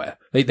CD anywhere.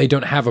 They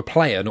don't have a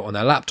player, not on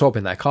their laptop,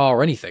 in their car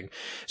or anything.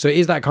 So it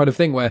is that kind of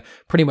thing where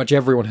pretty much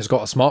everyone has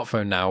got a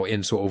smartphone now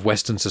in sort of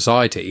Western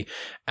society.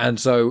 And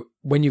so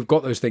when you've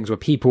got those things where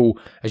people,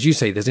 as you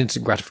say, there's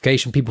instant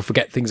gratification, people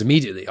forget things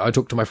immediately. I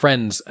talk to my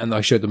friends and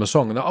I showed them a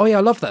song and they're, oh yeah,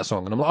 I love that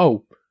song. And I'm like,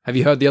 oh, have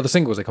you heard the other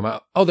singles that come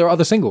out? Oh, there are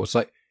other singles.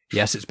 Like,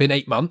 yes, it's been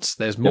 8 months.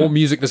 There's more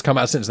music that's come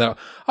out since now.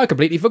 I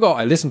completely forgot.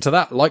 I listened to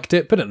that, liked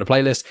it, put it in a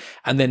playlist,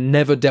 and then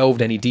never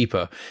delved any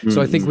deeper. So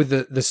I think with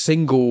the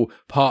single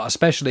part,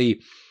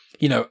 especially,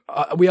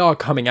 we are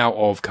coming out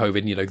of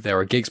COVID. There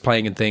are gigs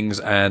playing and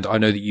things, and I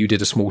know that you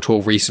did a small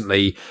tour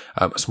recently.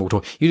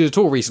 You did a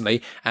tour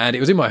recently, and it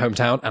was in my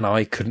hometown, and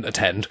I couldn't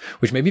attend,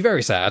 which made me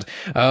very sad.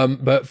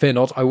 But fear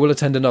not, I will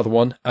attend another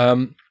one.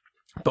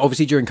 But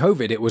obviously during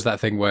COVID, it was that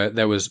thing where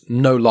there was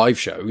no live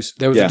shows.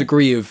 There was a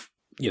degree of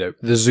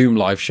the Zoom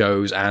live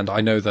shows. And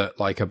I know that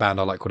like a band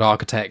I like called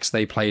Architects,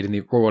 they played in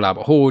the Royal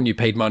Albert Hall and you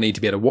paid money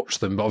to be able to watch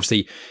them. But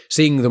obviously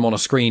seeing them on a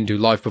screen do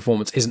live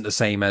performance isn't the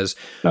same as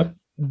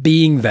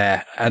being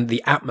there and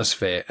the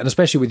atmosphere. And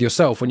especially with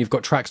yourself, when you've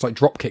got tracks like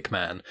Dropkick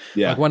Man.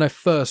 Like when I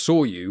first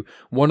saw you,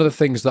 one of the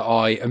things that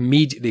I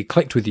immediately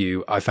clicked with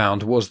you, I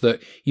found, was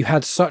that you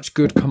had such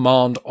good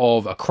command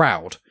of a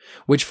crowd,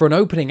 which for an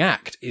opening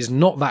act is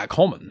not that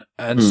common.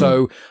 And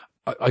so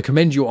I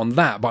commend you on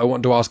that, but I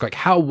want to ask, like,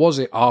 how was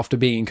it after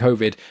being in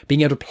COVID,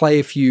 being able to play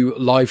a few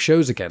live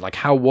shows again? Like,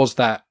 how was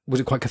that? Was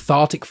it quite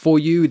cathartic for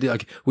you?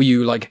 Like, were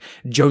you like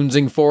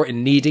jonesing for it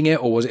and needing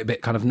it, or was it a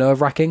bit kind of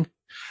nerve wracking?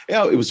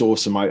 Yeah, it was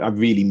awesome. I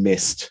really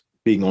missed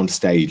being on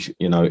stage.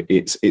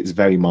 It's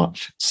very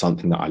much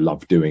something that I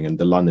love doing, and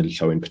the London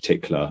show in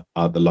particular,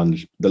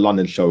 the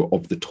London show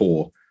of the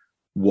tour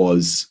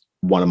was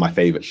one of my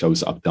favorite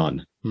shows that I've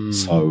done.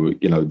 So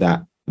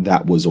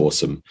that was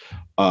awesome.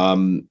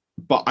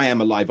 But I am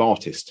a live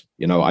artist.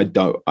 I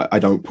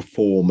don't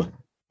perform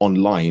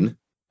online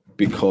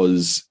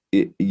because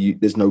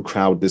there's no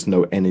crowd, there's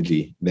no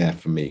energy there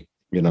for me.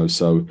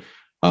 So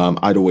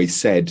I'd always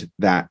said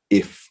that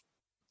if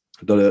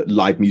the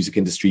live music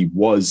industry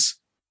was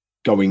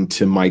going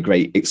to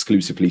migrate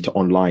exclusively to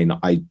online,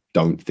 I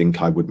don't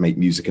think I would make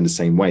music in the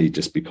same way,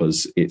 just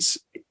because it's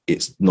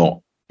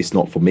not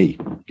for me.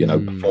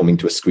 Performing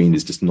to a screen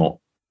is just not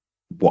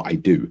what I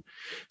do.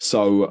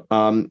 So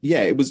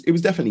it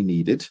was definitely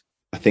needed,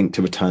 I think,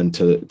 to return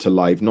to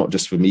live, not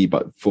just for me,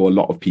 but for a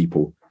lot of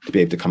people to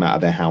be able to come out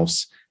of their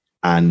house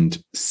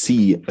and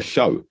see a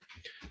show.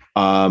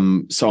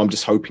 So I'm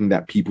just hoping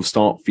that people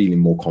start feeling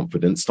more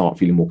confident, start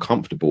feeling more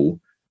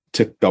comfortable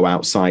to go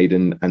outside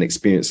and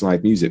experience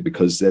live music,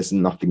 because there's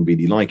nothing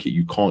really like it.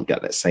 You can't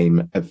get that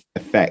same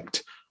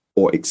effect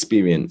or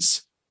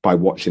experience by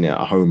watching it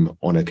at home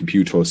on a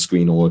computer or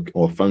screen or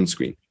a phone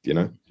screen,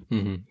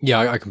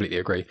 Yeah, I completely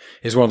agree.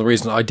 It's one of the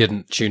reasons I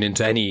didn't tune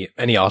into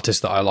any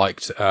artist that I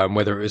liked,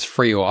 whether it was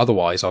free or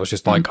otherwise. I was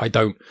just like, I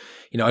don't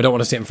want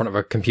to sit in front of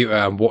a computer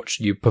and watch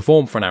you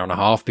perform for an hour and a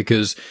half,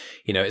 because,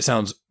 it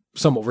sounds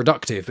somewhat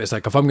reductive. It's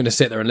like, if I'm going to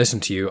sit there and listen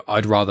to you,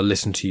 I'd rather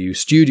listen to you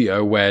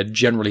studio, where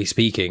generally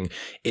speaking,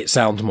 it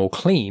sounds more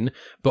clean.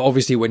 But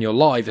obviously when you're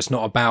live, it's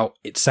not about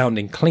it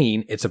sounding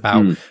clean. It's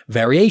about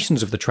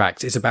variations of the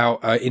tracks. It's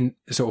about in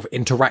sort of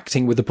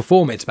interacting with the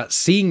performer. It's about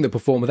seeing the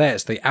performer there.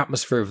 It's the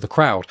atmosphere of the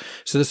crowd.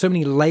 So there's so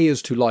many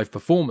layers to live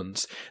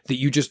performance that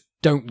you just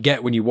don't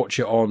get when you watch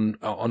it on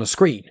a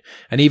screen.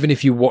 And even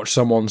if you watch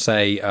someone,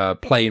 say,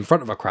 play in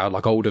front of a crowd,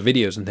 like older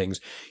videos and things,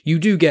 you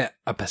do get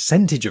a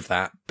percentage of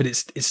that, but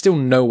it's still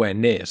nowhere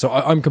near. So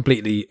I'm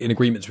completely in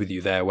agreement with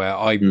you there,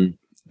 where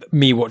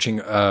me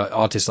watching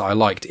artists that I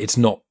liked, it's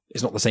not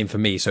the same for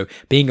me. So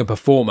being a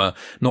performer,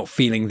 not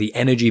feeling the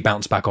energy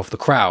bounce back off the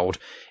crowd,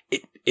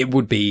 it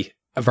would be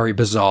a very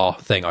bizarre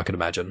thing, I could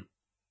imagine.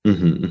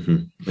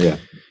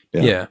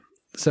 Yeah.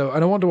 So,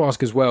 and I want to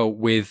ask as well,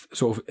 with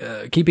sort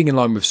of keeping in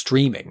line with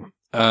streaming.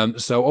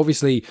 So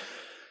obviously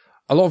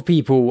a lot of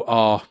people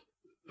are,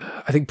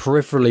 I think,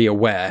 peripherally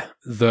aware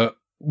that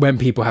when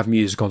people have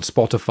music on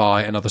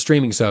Spotify and other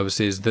streaming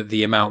services, that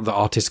the amount that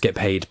artists get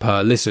paid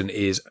per listen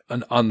is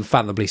an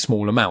unfathomably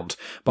small amount.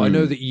 But I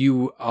know that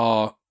you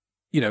are,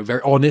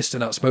 very honest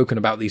and outspoken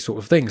about these sort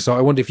of things. So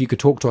I wonder if you could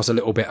talk to us a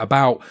little bit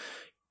about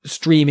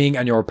streaming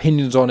and your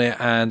opinions on it,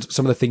 and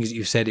some of the things that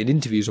you've said in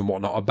interviews and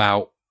whatnot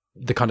about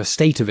the kind of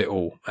state of it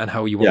all, and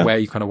how where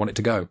you kind of want it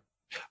to go.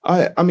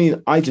 I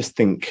mean, I just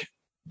think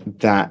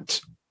that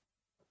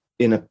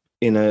in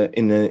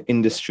an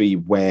industry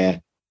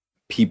where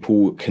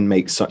people can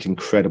make such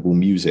incredible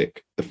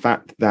music, the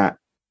fact that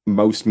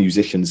most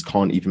musicians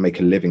can't even make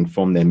a living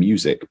from their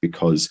music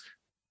because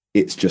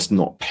it's just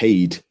not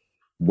paid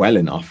well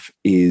enough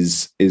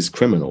is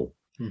criminal.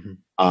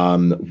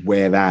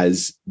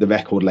 Whereas the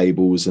record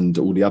labels and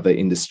all the other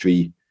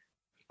industry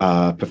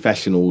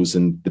professionals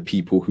and the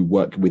people who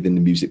work within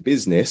the music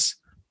business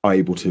are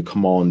able to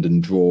command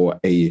and draw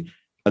a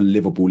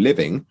livable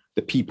living.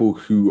 The people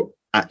who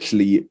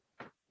actually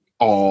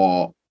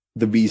are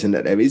the reason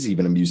that there is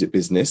even a music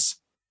business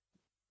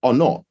are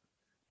not.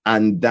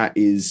 And that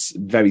is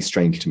very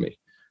strange to me.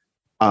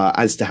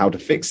 As to how to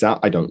fix that,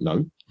 I don't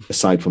know,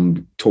 aside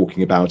from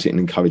talking about it and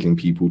encouraging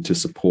people to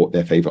support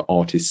their favorite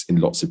artists in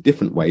lots of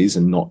different ways,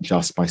 and not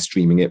just by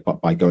streaming it,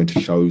 but by going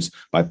to shows,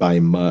 by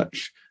buying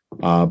merch,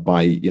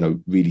 by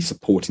really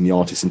supporting the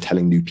artists and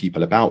telling new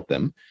people about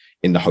them,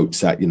 in the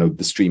hopes that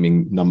the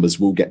streaming numbers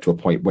will get to a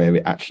point where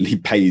it actually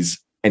pays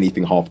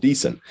anything half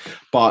decent.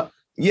 But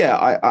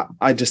yeah,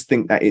 I just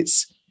think that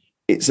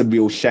it's a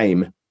real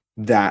shame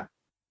that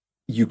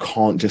you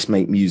can't just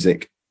make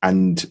music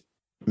and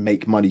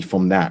make money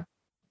from that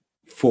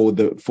for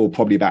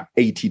probably about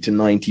 80 to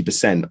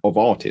 90% of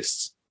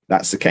artists.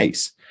 That's the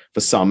case. For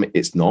some,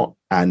 it's not,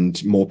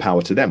 and more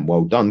power to them.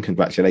 Well done,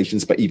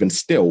 congratulations. But even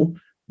still,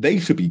 they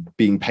should be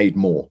being paid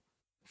more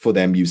for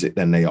their music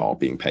than they are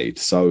being paid.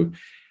 So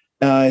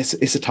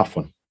it's a tough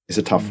one. It's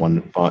a tough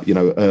one. But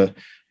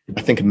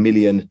I think 1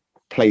 million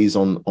plays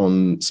on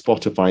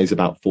Spotify is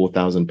about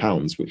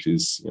 £4,000, which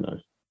is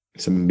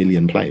it's 1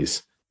 million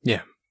plays.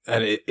 Yeah.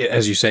 And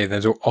as you say,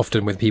 there's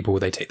often with people,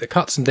 they take the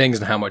cuts and things,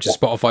 and how much is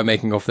Spotify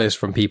making off this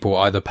from people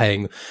either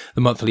paying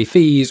the monthly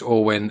fees,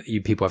 or when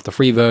people have the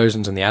free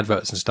versions and the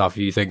adverts and stuff,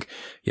 you think,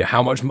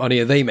 how much money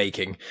are they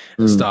making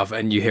and stuff?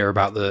 And you hear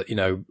about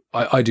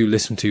I do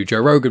listen to Joe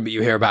Rogan, but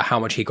you hear about how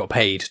much he got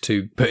paid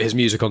to put his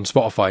music on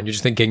Spotify, and you're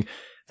just thinking,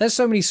 there's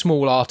so many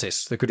small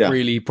artists that could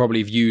really probably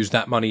have used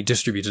that money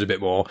distributed a bit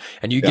more,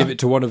 and you give it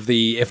to one of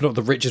the, if not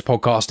the richest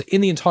podcaster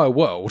in the entire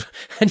world,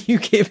 and you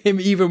give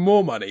him even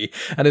more money.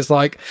 And it's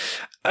like,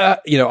 I'm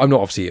not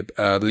obviously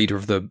the leader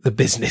of the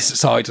business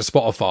side of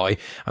Spotify.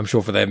 I'm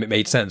sure for them it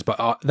made sense,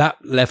 but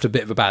that left a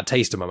bit of a bad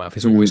taste in my mouth.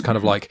 It's always kind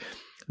of like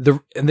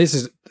and this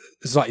is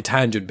a slightly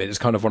tangent, but it's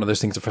kind of one of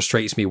those things that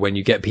frustrates me when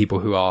you get people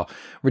who are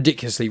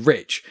ridiculously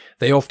rich.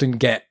 They often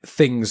get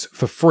things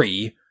for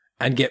free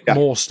and get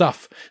more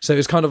stuff. So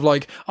it's kind of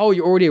like, oh,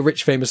 you're already a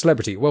rich, famous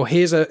celebrity. Well,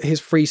 here's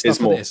free stuff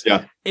for this.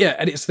 Yeah,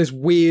 and it's this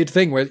weird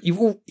thing where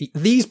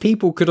these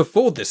people could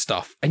afford this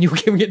stuff, and you're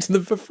giving it to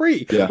them for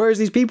free. Yeah. Whereas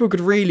these people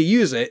could really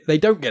use it, they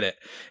don't get it.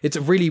 It's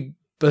a really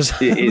bizarre.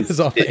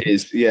 Bizarre thing. It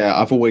is. Yeah,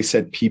 I've always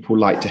said people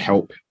like to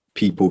help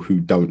people who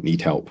don't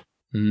need help.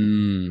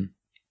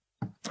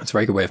 That's a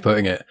very good way of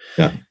putting it.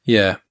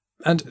 Yeah.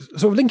 And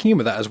sort of linking in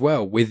with that as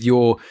well, with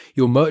your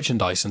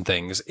merchandise and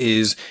things,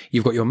 is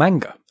you've got your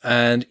manga,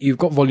 and you've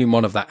got volume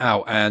 1 of that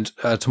out. And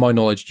to my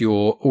knowledge,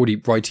 you're already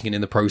writing and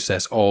in the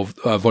process of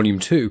volume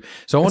 2.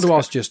 So I want to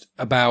ask just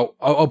about,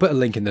 I'll put a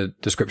link in the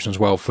description as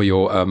well for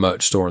your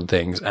merch store and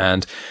things.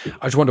 And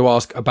I just want to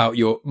ask about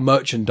your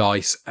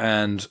merchandise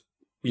and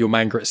your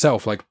manga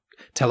itself. Like,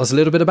 tell us a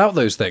little bit about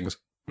those things.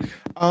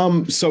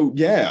 So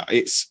yeah,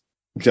 it's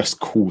just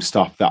cool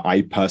stuff that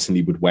I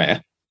personally would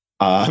wear.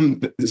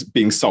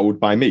 Being sold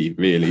by me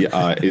really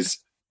is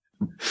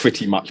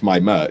pretty much my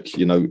merch.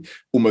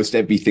 Almost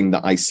everything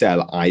that I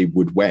sell I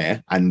would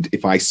wear, and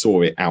if I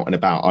saw it out and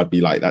about, I'd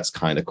be like, that's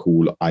kind of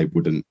cool, I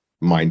wouldn't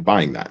mind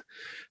buying that.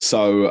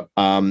 So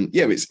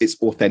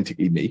it's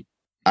authentically me.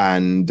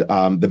 And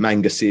the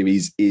manga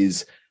series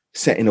is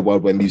set in a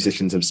world where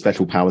musicians have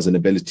special powers and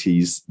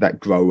abilities that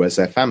grow as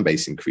their fan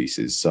base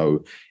increases.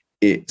 So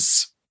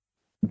it's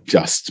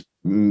just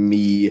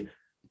me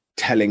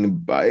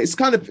telling, it's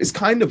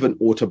kind of an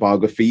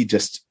autobiography,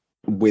 just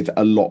with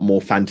a lot more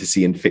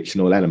fantasy and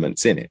fictional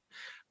elements in it,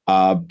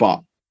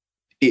 but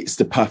it's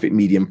the perfect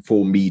medium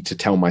for me to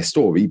tell my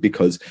story,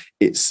 because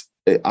it's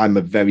I'm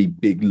a very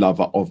big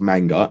lover of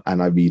manga,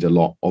 and I read a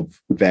lot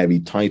of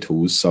varied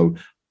titles. So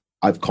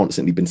I've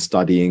constantly been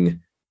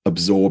studying,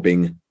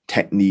 absorbing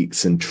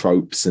techniques and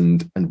tropes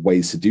and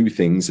ways to do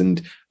things,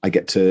 and I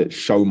get to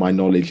show my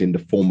knowledge in the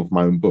form of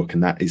my own book,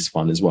 and that is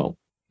fun as well.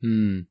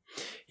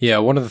 Yeah,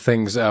 one of the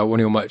things, one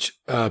of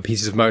your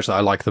pieces of merch that I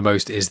like the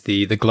most is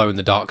the glow in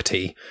the dark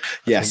tee.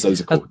 Yes,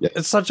 those are cool. Yeah.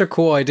 It's such a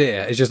cool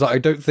idea. It's just like, I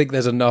don't think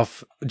there's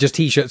enough just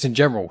t-shirts in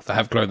general that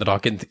have glow in the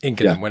dark ink in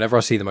them. Whenever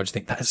I see them, I just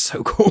think that is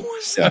so cool.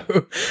 So,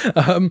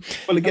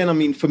 well, again, I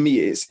mean, for me,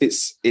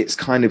 it's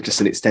kind of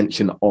just an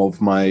extension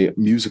of my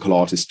musical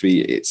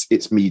artistry.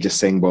 It's me just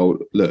saying, well,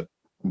 look,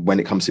 when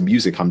it comes to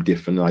music, I'm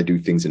different, and I do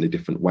things in a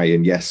different way.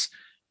 And yes,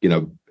 you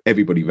know,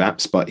 everybody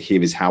raps, but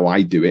here is how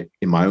I do it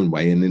in my own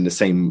way. And in the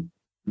same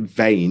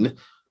vein,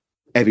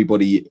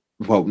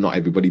 well, not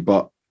everybody,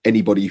 but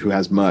anybody who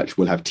has merch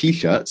will have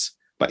t-shirts,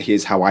 but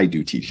here's how I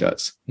do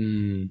t-shirts.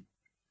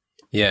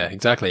 Yeah,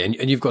 exactly.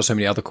 And you've got so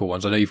many other cool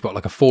ones. I know you've got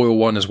like a foil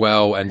one as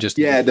well, and just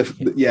well,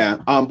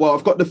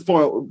 I've got the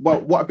foil.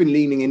 Well, what I've been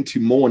leaning into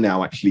more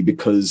now, actually,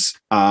 because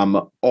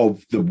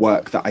of the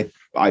work that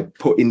I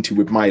put into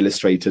with my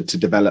illustrator to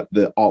develop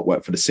the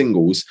artwork for the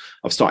singles,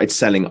 I've started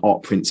selling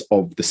art prints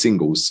of the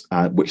singles,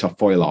 which are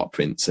foil art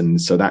prints.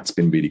 And so that's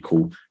been really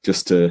cool,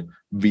 just to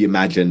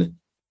reimagine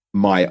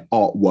my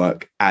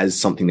artwork as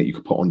something that you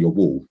could put on your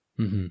wall.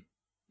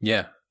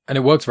 Yeah. And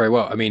it works very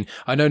well. I mean,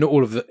 I know not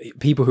all of the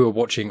people who are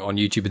watching on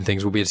YouTube and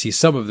things will be able to see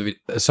some of the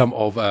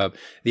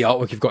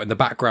artwork you've got in the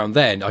background.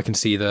 Then I can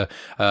see the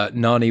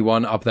N9ne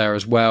one up there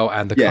as well,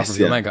 and the cover of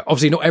your manga.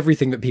 Obviously, not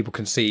everything that people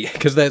can see,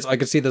 because I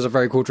can see there's a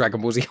very cool Dragon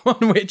Ball Z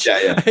one, which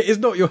is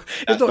not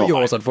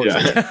yours,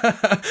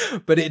 unfortunately.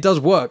 But it does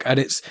work,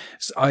 and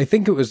I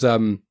think it was.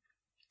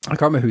 I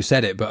can't remember who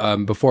said it,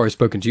 but before I've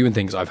spoken to you and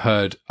things, I've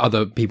heard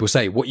other people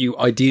say what you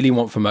ideally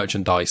want for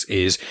merchandise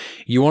is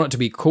you want it to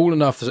be cool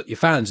enough that your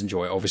fans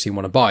enjoy it, obviously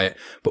want to buy it,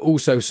 but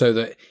also so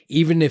that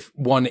even if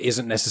one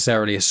isn't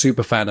necessarily a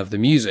super fan of the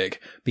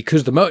music,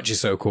 because the merch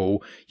is so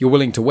cool, you're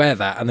willing to wear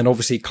that. And then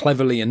obviously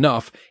cleverly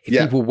enough, if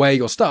people wear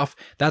your stuff,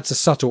 that's a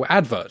subtle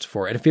advert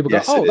for it. And if people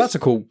go, oh, that's a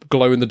cool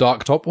glow in the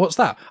dark top. What's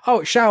that? Oh,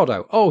 it's Shao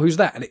Dow. Oh, who's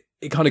that? And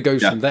it kind of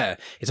goes from there.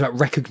 It's about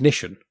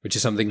recognition, which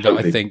is something that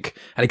I think,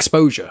 and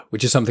exposure,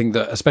 which is something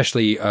that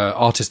especially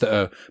artists that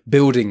are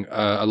building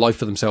a life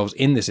for themselves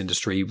in this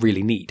industry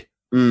really need.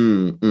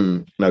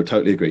 No,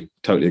 totally agree.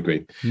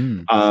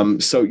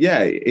 So yeah,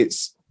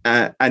 it's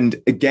and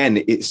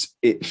again,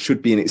 it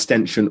should be an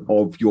extension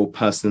of your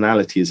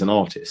personality as an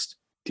artist.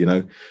 You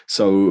know,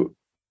 so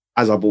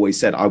as I've always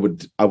said, I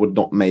would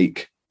not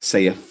make,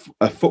 say,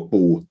 a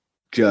football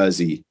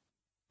jersey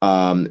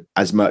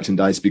as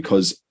merchandise,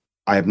 because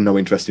I have no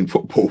interest in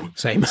football.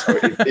 Same. So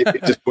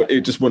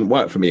it just wouldn't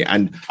work for me.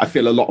 And I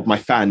feel a lot of my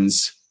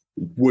fans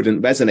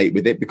wouldn't resonate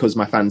with it, because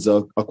my fans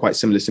are quite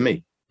similar to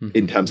me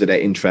in terms of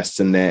their interests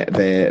and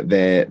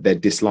their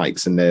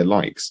dislikes and their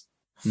likes.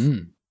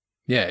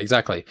 Yeah,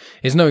 exactly.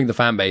 It's knowing the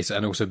fan base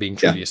and also being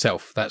true to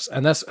yourself. That's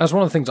one of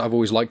the things I've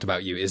always liked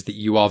about you, is that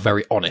you are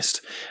very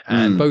honest,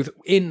 and both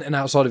in and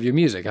outside of your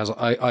music. As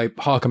I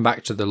harken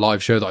back to the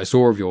live show that I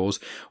saw of yours,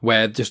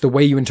 where just the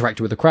way you interacted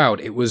with the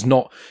crowd, it was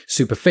not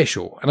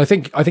superficial. And I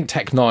think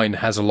N9ne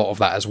has a lot of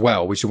that as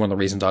well, which is one of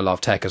the reasons I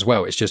love tech as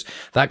well. It's just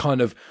that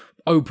kind of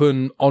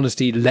open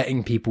honesty,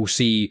 letting people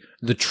see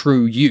the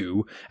true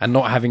you, and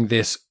not having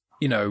this,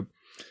 you know,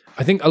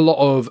 I think a lot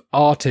of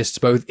artists,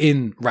 both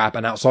in rap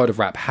and outside of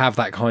rap, have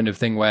that kind of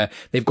thing where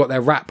they've got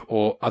their rap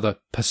or other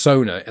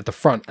persona at the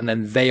front, and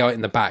then they are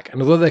in the back.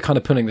 And although they're kind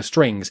of pulling the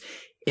strings,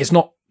 it's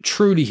not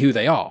truly who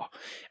they are.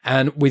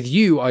 And with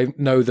you, I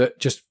know that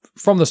just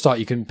from the start,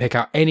 you can pick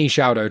out any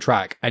Shao Dow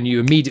track and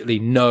you immediately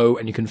know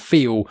and you can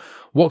feel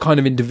what kind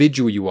of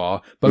individual you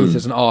are, both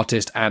as an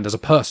artist and as a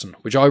person,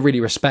 which I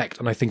really respect.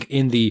 And I think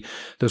in the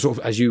sort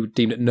of, as you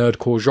deemed it,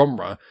 nerdcore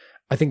genre,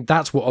 I think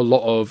that's what a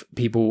lot of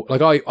people,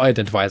 like I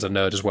identify as a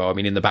nerd as well. I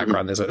mean, in the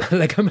background, there's a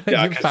Lego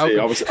Falcon.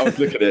 I was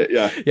looking at it,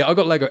 Yeah, I've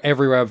got Lego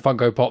everywhere,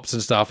 Funko Pops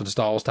and stuff, and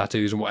Star Wars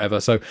tattoos and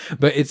whatever. So,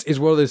 but it's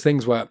one of those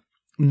things where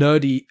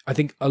nerdy, I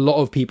think a lot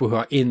of people who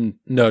are in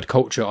nerd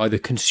culture, either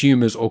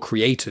consumers or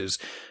creators,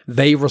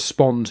 they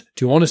respond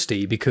to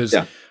honesty, because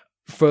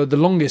for the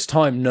longest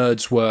time,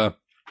 nerds were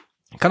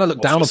kind of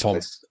looked down upon.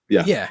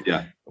 Yeah.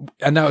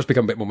 And now it's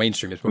become a bit more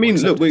mainstream. I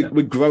mean, look,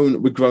 we're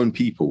grown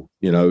people,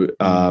 you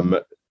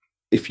know.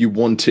 If you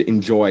want to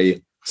enjoy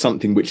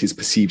something which is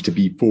perceived to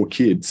be for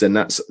kids, and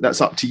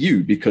that's up to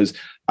you, because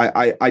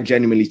I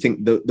genuinely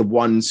think the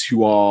ones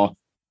who are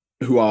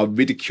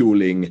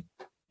ridiculing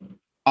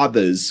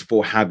others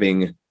for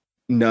having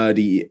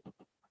nerdy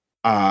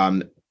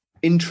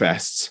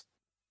interests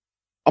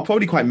are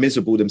probably quite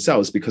miserable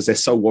themselves, because they're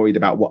so worried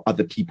about what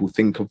other people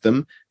think of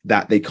them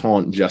that they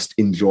can't just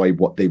enjoy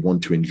what they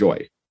want to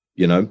enjoy,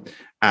 you know?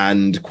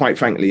 And quite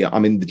frankly,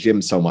 I'm in the gym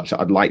so much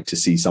that I'd like to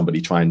see somebody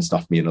try and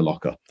stuff me in a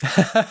locker.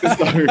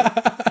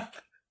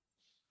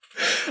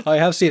 I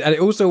have seen, and it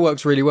also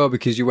works really well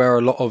because you wear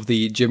a lot of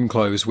the gym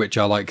clothes, which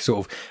are like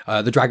sort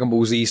of the Dragon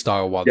Ball Z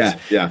style ones.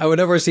 Yeah. And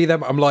whenever I see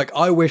them, I'm like,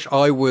 I wish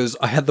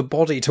I had the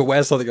body to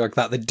wear something like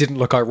that didn't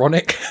look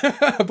ironic.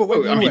 But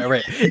when you wear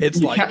it, it's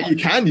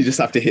you just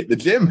have to hit the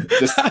gym,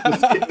 just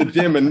hit the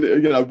gym, and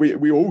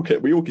we all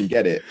can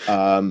get it.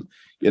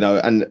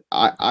 And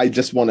I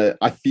just want to.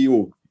 I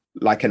feel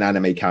like an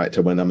anime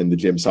character when I'm in the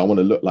gym, so I want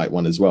to look like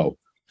one as well.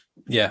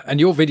 Yeah, and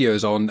your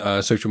videos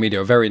on social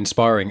media are very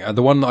inspiring.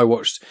 The one that I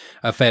watched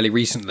fairly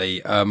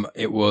recently,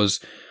 it was,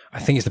 I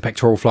think it's the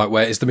pectoral flight,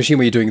 where it's the machine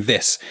where you're doing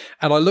this.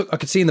 And I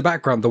could see in the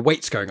background the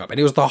weights going up, and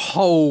it was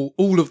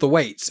all of the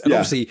weights. And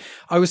obviously,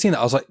 I was seeing that.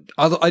 I was like,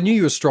 I knew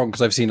you were strong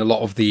because I've seen a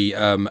lot of the,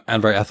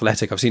 and very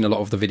athletic. I've seen a lot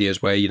of the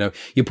videos where,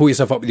 you pull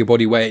yourself up with your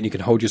body weight and you can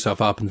hold yourself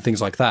up and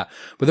things like that.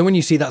 But then when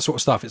you see that sort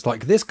of stuff, it's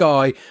like, this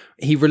guy,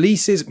 he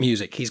releases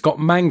music. He's got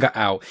manga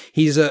out.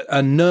 He's a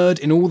nerd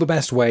in all the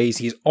best ways.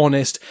 He's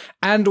honest.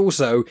 And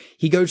also,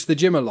 he goes to the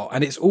gym a lot.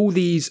 And it's all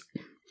these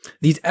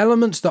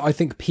elements that I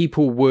think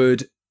people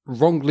would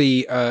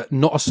wrongly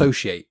not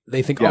associate.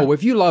 They think,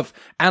 if you love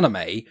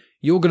anime,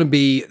 you're going to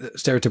be, the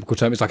stereotypical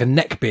term is like a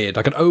neckbeard,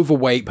 like an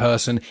overweight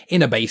person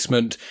in a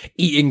basement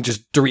eating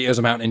just Doritos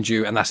and Mountain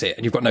Dew, and that's it,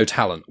 and you've got no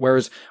talent.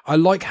 Whereas I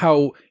like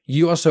how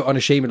you are so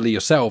unashamedly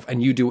yourself,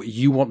 and you do what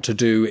you want to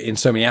do in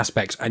so many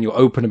aspects, and you're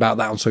open about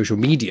that on social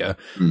media,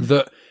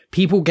 that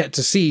people get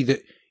to see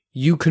that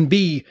you can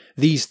be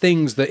these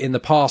things that in the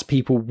past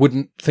people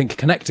wouldn't think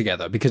connect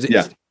together, because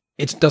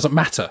it doesn't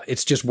matter.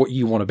 It's just what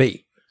you want to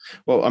be.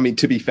 Well, I mean,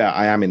 to be fair,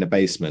 I am in the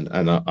basement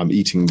and I'm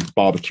eating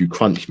barbecue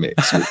crunch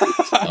mix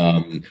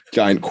with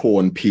giant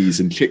corn, peas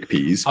and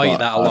chickpeas. I eat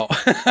that a lot.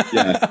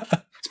 Yeah,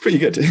 it's pretty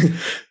good.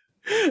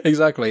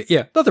 Exactly.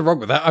 Yeah, nothing wrong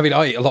with that. I mean,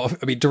 I eat a lot of.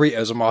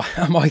 Doritos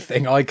are my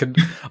thing.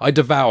 I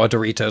devour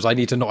Doritos. I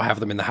need to not have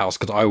them in the house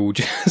because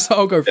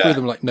I'll go through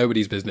them like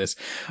nobody's business.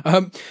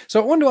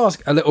 So I wanted to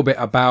ask a little bit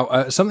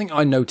about something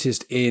I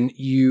noticed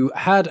you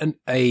had an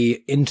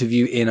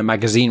interview in a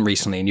magazine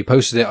recently, and you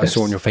posted it. I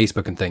saw on your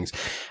Facebook and things,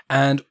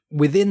 and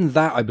within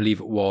that, I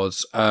believe it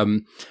was,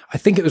 I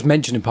think it was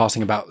mentioned in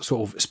passing about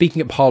sort of speaking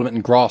at Parliament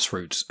and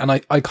grassroots. And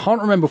I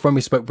can't remember when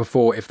we spoke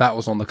before if that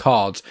was on the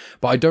cards,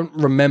 but I don't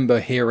remember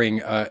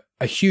hearing a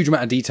huge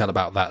amount of detail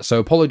about that. So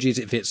apologies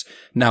if it's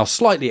now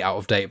slightly out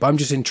of date, but I'm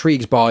just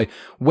intrigued by,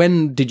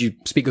 when did you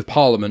speak with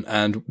Parliament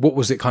and what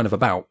was it kind of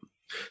about?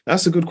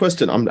 That's a good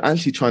question. I'm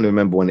actually trying to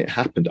remember when it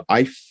happened.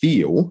 I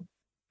feel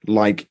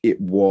like I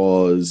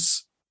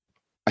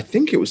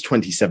think it was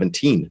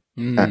 2017,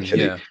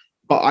 actually. Yeah.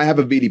 But I have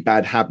a really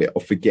bad habit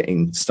of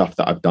forgetting stuff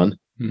that I've done.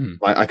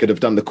 Like, I could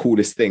have done the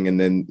coolest thing, and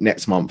then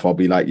next month I'll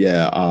be like,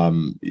 I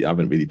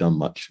haven't really done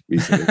much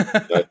recently.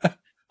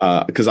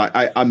 Because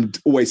I'm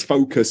always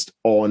focused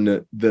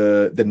on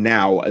the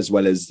now as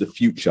well as the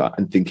future,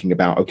 and thinking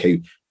about,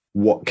 okay,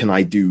 what can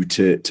I do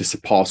to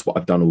surpass what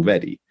I've done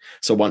already?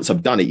 So once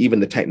I've done it, even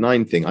the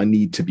Tech-9ne thing, I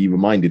need to be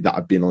reminded that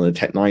I've been on a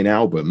Tech-9ne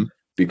album,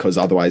 because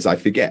otherwise I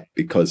forget,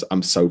 because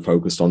I'm so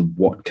focused on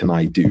what can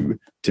I do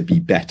to be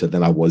better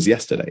than I was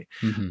yesterday.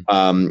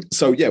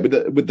 So yeah,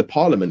 with the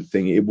Parliament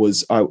thing, it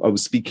was, I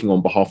was speaking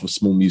on behalf of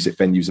small music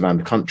venues around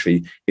the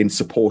country in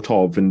support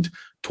of, and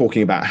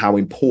talking about how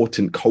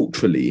important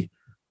culturally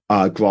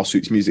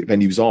grassroots music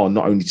venues are,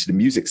 not only to the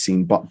music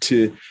scene, but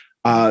to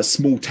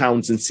small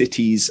towns and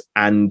cities,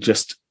 and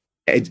just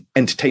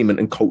entertainment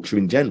and culture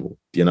in general,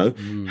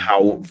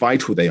 how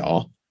vital they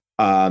are,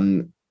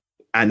 and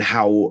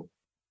how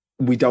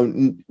we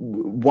don't,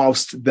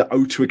 whilst the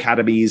O2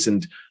 academies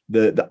and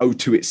the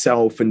O2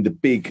 itself and the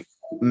big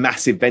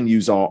massive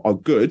venues are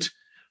good,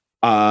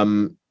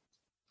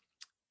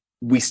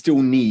 we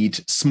still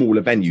need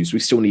smaller venues. We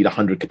still need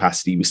 100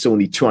 capacity. We still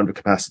need 200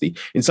 capacity.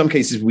 In some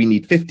cases, we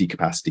need 50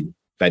 capacity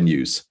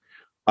venues.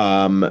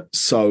 And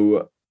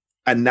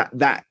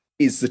that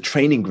is the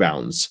training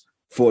grounds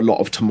for a lot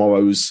of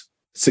tomorrow's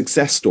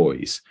success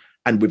stories.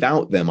 And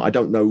without them, I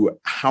don't know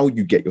how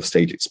you get your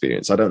stage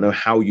experience. I don't know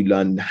how you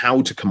learn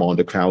how to command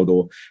a crowd,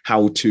 or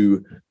how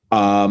to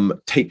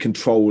take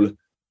control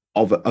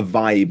of a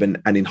vibe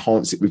and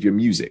enhance it with your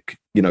music.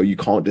 You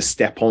can't just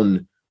step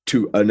on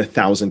to an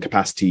 1,000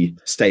 capacity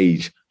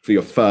stage for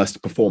your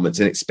first performance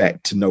and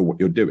expect to know what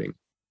you're doing.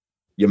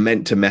 You're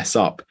meant to mess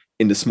up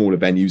in the smaller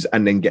venues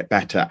and then get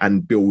better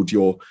and build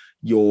your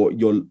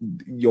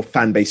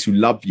fan base who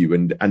love you,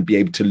 and be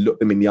able to look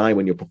them in the eye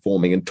when you're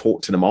performing and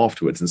talk to them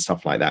afterwards and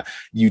stuff like that.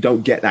 You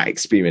don't get that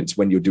experience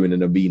when you're doing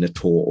an arena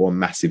tour or a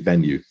massive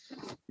venue.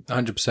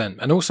 100%.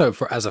 And also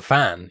as a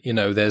fan,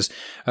 there's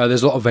a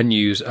lot of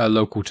venues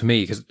local to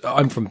me, because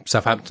I'm from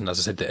Southampton, as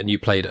I said, and you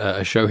played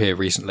a show here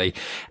recently.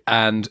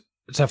 And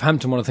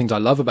Southampton, one of the things I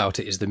love about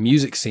it is the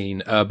music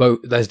scene. Both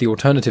there's the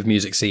alternative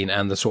music scene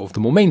and the sort of the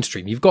more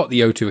mainstream. You've got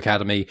the O2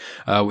 Academy,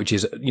 which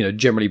is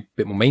generally a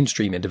bit more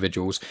mainstream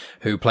individuals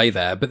who play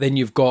there. But then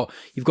you've got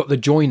the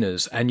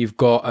Joiners, and you've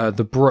got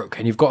the Brook,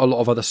 and you've got a lot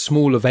of other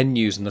smaller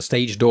venues and the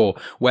Stage Door,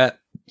 where,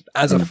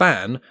 as a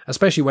fan,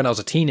 especially when I was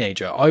a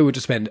teenager, I would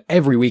just spend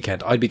every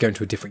weekend, I'd be going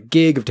to a different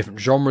gig of different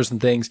genres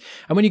and things.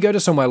 And when you go to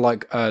somewhere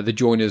like the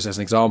Joiners, as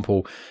an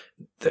example,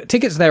 the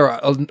tickets there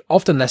are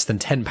often less than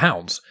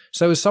 £10.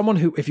 So as someone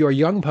who, if you're a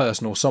young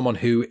person or someone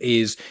who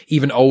is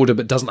even older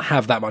but doesn't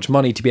have that much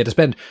money to be able to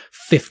spend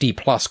 50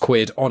 plus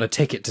quid on a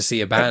ticket to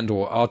see a band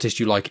or artist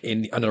you like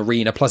in an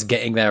arena, plus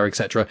getting there,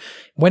 etc.,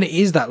 when it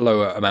is that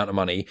lower amount of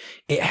money,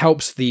 it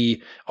helps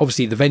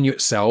obviously the venue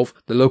itself,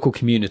 the local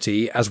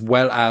community, as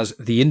well as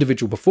the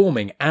individual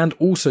performing and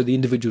also the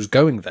individuals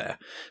going there.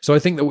 So I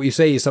think that what you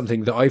say is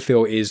something that I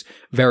feel is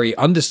very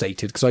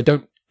understated,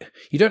 because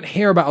you don't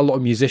hear about a lot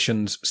of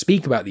musicians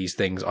speak about these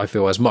things, I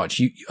feel, as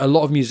much. A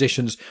lot of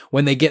musicians,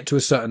 when they get to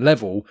a certain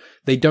level,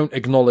 they don't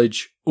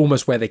acknowledge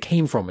almost where they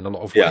came from in a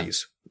lot of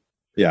ways.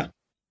 Yeah,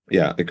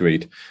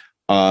 agreed.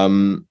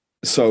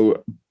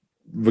 So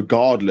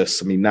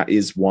regardless, I mean, that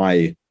is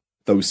why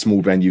those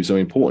small venues are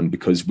important,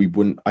 because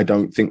I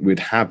don't think we'd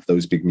have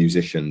those big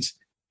musicians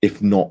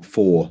if not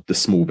for the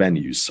small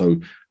venues. So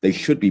they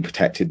should be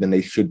protected, and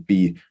they should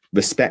be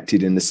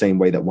respected in the same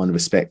way that one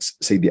respects,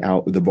 say,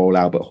 the Royal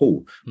Albert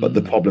Hall. But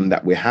the problem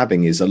that we're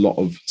having is a lot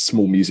of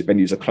small music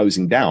venues are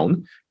closing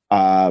down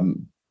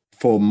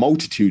for a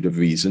multitude of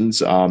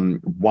reasons.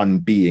 One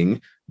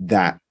being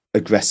that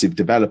aggressive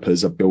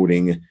developers are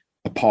building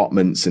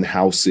apartments and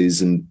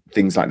houses and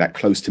things like that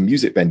close to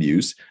music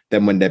venues.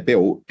 Then when they're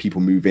built, people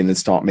move in and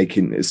start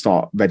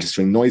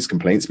registering noise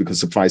complaints because,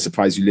 surprise,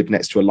 surprise, you live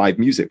next to a live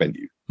music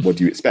venue. What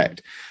do you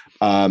expect?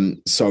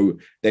 So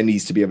there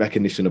needs to be a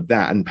recognition of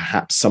that, and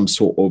perhaps some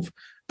sort of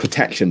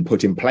protection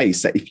put in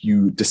place that if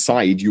you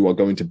decide you are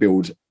going to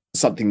build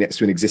something next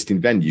to an existing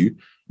venue,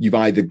 you've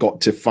either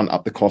got to front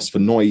up the cost for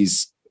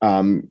noise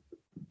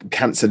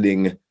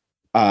cancelling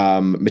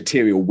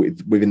material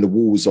within the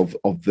walls of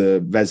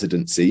the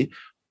residency,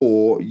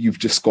 or you've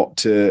just got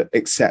to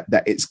accept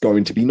that it's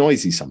going to be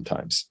noisy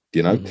sometimes,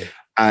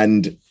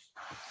 And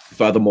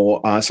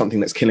furthermore, something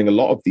that's killing a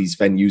lot of these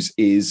venues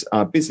is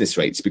business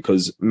rates,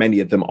 because many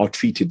of them are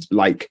treated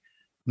like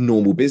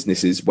normal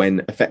businesses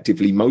when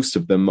effectively most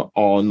of them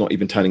are not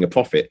even turning a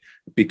profit,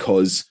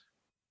 because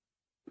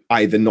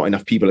either not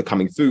enough people are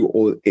coming through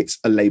or it's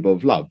a labor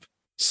of love.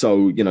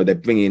 So, they're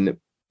bringing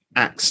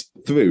acts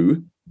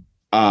through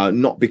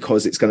not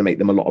because it's going to make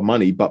them a lot of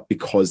money, but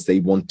because they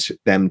want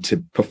them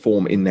to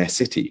perform in their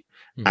city.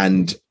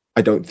 And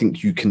I don't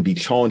think you can be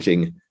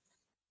charging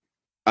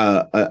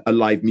a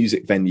live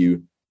music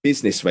venue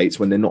business rates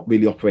when they're not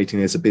really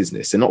operating as a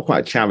business. They're not quite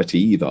a charity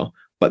either,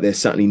 but they're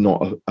certainly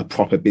not a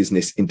proper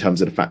business in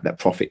terms of the fact that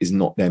profit is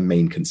not their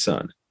main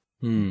concern.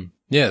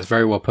 Yeah, it's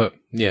very well put.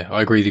 Yeah,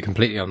 I agree with you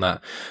completely on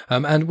that.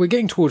 And we're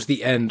getting towards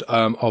the end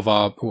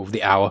of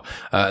the hour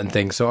and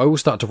things, so I will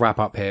start to wrap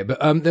up here. But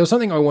there was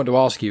something I wanted to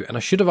ask you, and I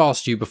should have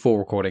asked you before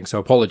recording, so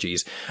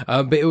apologies.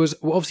 But it was,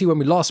 obviously, when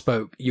we last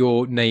spoke,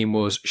 your name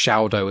was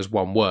Shao Dow as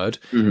one word,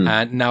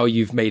 and now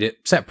you've made it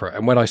separate.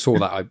 And when I saw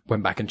that, I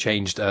went back and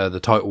changed the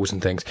titles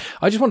and things.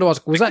 I just wanted to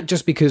ask, was that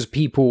just because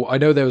people, I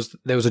know there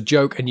was a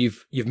joke, and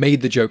you've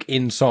made the joke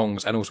in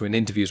songs and also in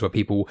interviews where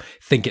people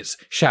think it's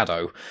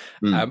Shadow.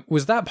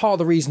 Was that part of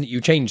the reason that you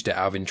changed it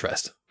out of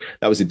interest?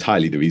 That was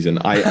entirely the reason.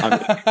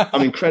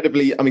 I'm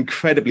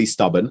incredibly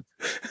stubborn,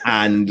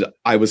 and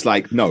I was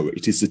like, no,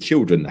 it is the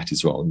children that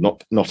is wrong,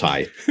 not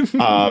I.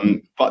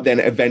 But then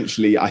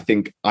eventually, I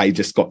think I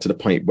just got to the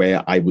point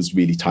where I was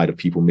really tired of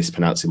people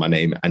mispronouncing my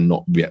name and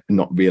not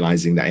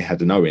realizing that I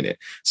had an O in it.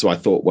 So I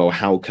thought, well,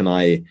 how can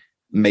I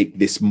make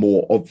this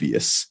more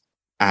obvious?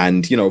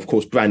 And, of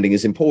course, branding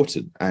is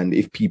important. And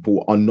if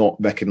people are not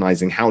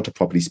recognizing how to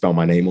properly spell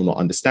my name or not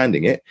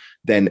understanding it,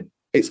 then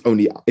it's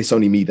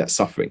only me that's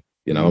suffering.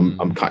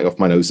 I'm cutting off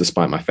my nose to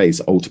spite my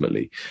face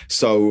ultimately.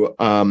 So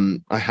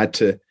I had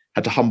to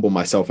humble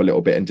myself a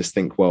little bit and just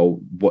think, well,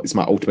 what is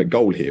my ultimate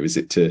goal here? Is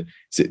it to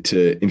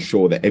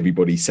ensure that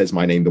everybody says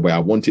my name the way I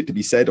want it to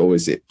be said, or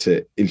is it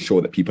to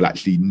ensure that people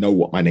actually know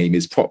what my name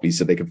is properly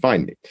so they can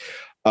find me?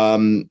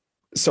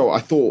 So I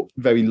thought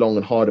very long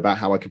and hard about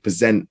how I could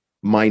present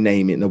my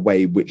name in a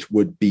way which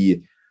would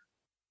be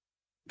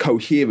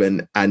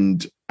coherent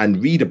and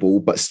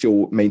readable, but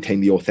still maintain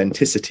the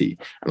authenticity.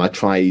 And I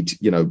tried,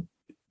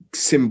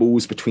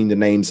 symbols between the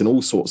names and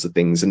all sorts of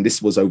things. And this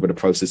was over the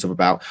process of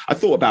I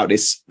thought about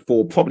this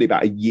for probably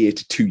about a year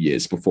to 2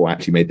 years before I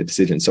actually made the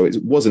decision. So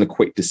it wasn't a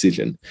quick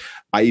decision.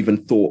 I even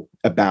thought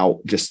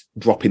about just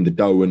dropping the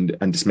dough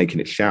and just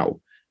making it Shao.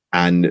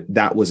 And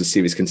that was a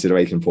serious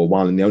consideration for a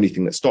while. And the only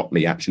thing that stopped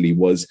me actually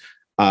was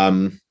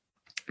that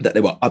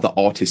there were other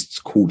artists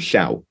called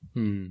Shao.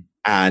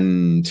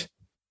 And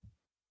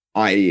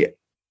I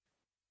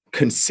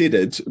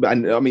considered,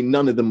 and I mean,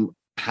 none of them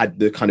had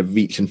the kind of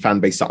reach and fan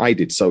base that I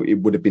did. So it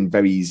would have been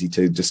very easy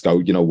to just go,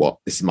 you know what,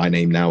 this is my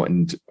name now,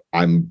 and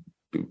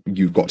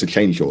you've got to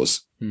change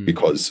yours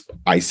because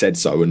I said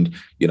so. And,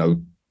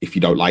 if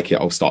you don't like it,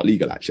 I'll start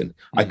legal action.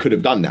 I could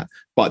have done that,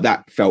 but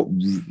that felt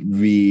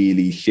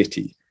really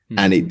shitty.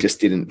 And it just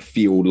didn't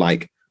feel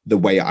like the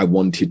way I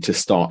wanted to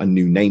start a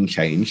new name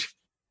change,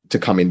 to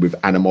come in with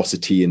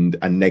animosity and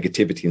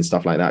negativity and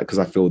stuff like that, because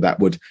I feel that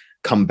would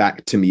come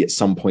back to me at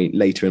some point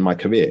later in my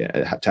career.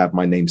 I had to have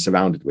my name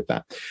surrounded with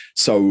that.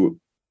 So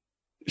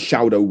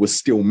Shao Dow was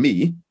still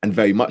me and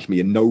very much me,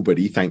 and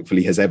nobody,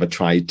 thankfully, has ever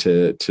tried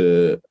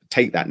to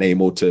take that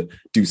name or to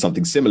do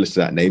something similar to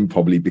that name,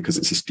 probably because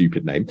it's a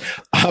stupid name.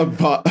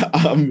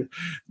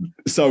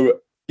 So,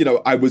 you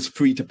know, I was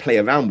free to play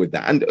around with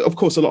that. And of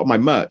course, a lot of my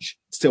merch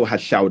still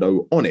has Shao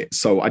Dow on it.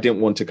 So I didn't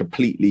want to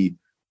completely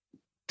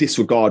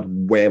disregard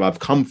where I've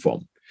come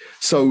from.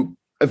 So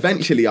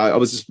eventually I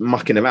was just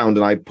mucking around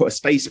and I put a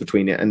space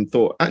between it and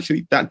thought,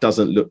 actually, that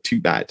doesn't look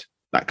too bad.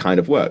 That kind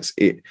of works.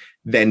 It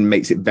then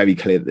makes it very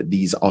clear that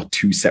these are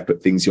two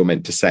separate things you're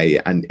meant to say,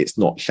 and it's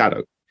not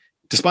Shadow.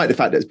 Despite the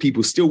fact that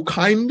people still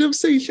kind of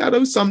say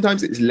Shadow,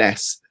 sometimes it's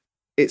less.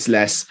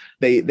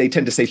 They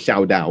tend to say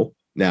Shao Dow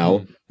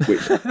now,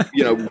 which,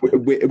 you know,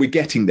 we're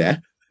getting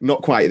there.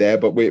 Not quite there,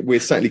 but we're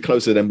certainly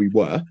closer than we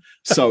were.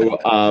 So,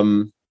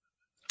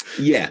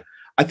 yeah,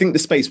 I think the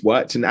space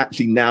worked. And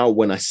actually now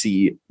when I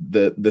see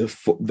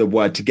the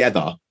word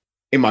together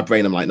in my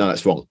brain, I'm like, no,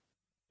 that's wrong.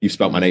 You've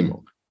spelled my name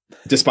wrong.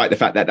 Despite the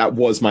fact that that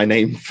was my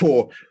name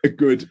for a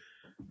good,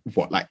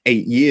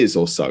 8 years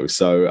or so.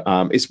 So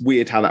it's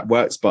weird how that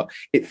works, but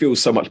it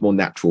feels so much more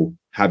natural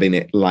having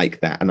it like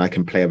that. And I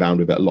can play around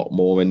with it a lot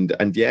more.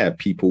 And yeah,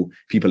 people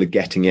are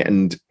getting it.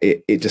 And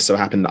it just so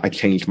happened that I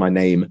changed my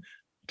name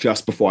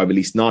just before I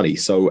released N9ne.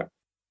 So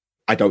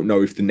I don't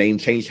know if the name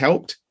change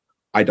helped.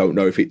 I don't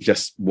know if it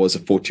just was a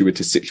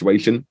fortuitous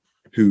situation.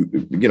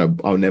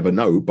 I'll never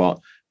know, but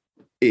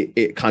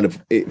it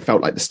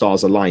felt like the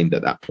stars aligned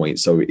at that point.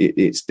 So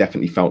it's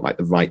definitely felt like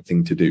the right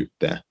thing to do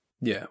there.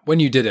 Yeah. When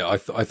you did it, I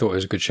thought it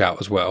was a good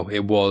shout as well.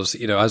 It was,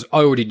 as I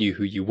already knew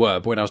who you were,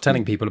 but when I was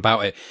telling people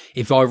about it,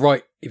 if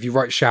you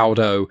write Shao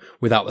Dow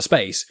without the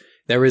space,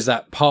 there is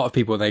that part of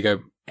people and they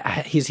go,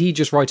 is he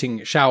just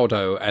writing Shao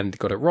Dow and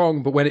got it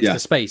wrong? But when it's the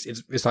space,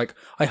 it's like,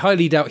 I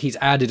highly doubt he's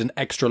added an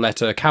extra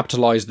letter,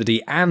 capitalized the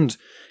D and,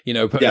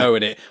 put O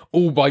in it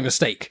all by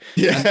mistake.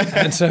 Yeah.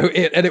 And so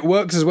it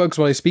works as well, because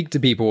when I speak to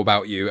people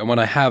about you and when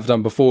I have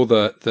done before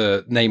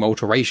the name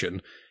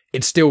alteration,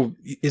 it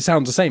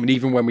sounds the same. And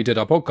even when we did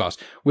our podcast,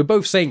 we're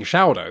both saying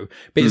Shao Dow,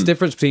 but it's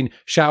difference between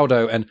Shao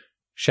Dow and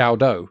Shao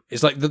Dow.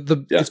 It's like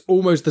it's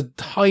almost the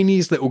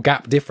tiniest little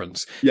gap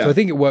difference. Yeah. So I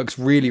think it works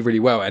really, really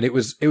well. And it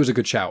was a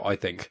good shout, I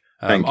think.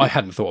 I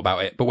hadn't thought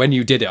about it, but when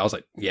you did it, I was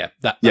like, yeah,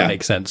 that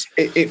makes sense.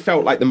 It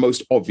felt like the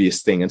most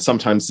obvious thing. And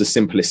sometimes the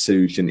simplest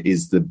solution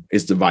is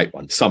the right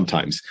one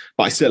sometimes,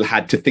 but I still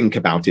had to think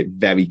about it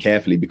very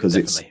carefully because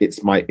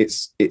it's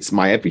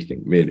my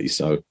everything really.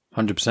 So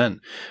 100%.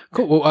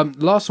 Cool. Well,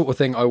 last sort of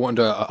thing I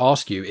wanted to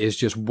ask you is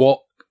just what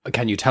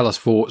can you tell us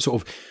for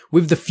sort of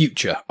with the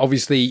future?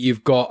 Obviously,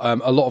 you've got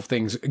a lot of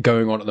things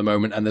going on at the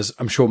moment, and there's,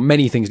 I'm sure,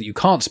 many things that you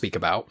can't speak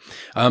about.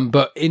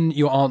 But in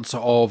your answer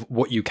of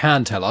what you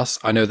can tell us,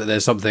 I know that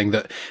there's something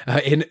that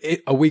in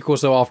a week or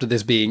so after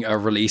this being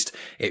released,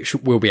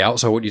 it will be out.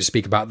 So I want you to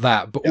speak about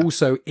that. But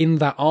also in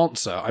that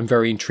answer, I'm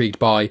very intrigued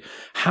by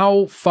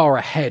how far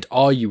ahead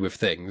are you with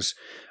things?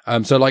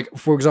 So like,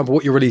 for example,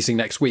 what you're releasing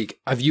next week,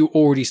 have you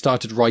already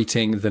started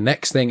writing the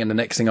next thing and the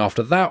next thing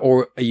after that?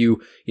 Or are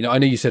you, I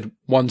know you said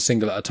one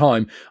single at a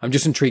time. I'm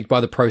just intrigued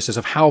by the process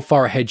of how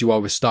far ahead you are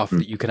with stuff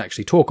that you can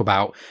actually talk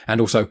about. And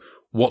also,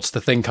 what's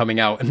the thing coming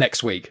out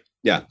next week?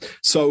 Yeah.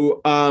 So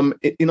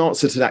in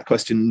answer to that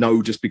question,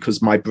 no, just because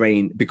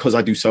because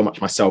I do so much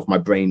myself, my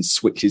brain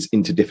switches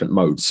into different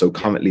modes. So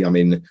currently I'm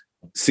in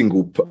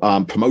single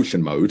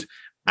promotion mode,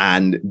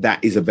 and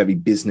that is a very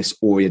business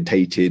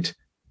orientated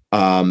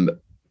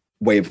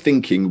way of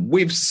thinking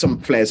with some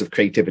flares of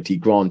creativity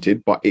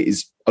granted, but it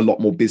is a lot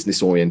more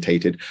business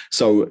orientated.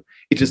 So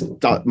it just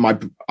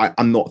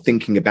I'm not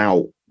thinking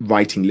about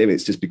writing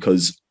lyrics just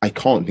because I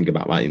can't think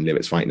about writing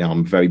lyrics right now.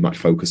 I'm very much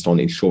focused on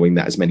ensuring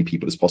that as many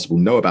people as possible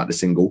know about the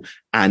single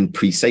and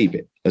pre-save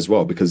it as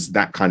well, because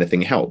that kind of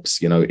thing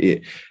helps.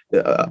 I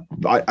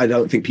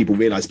don't think people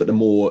realize, but the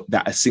more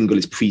that a single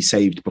is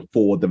pre-saved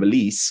before the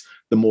release,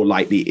 the more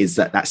likely is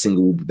that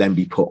single will then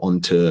be put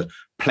onto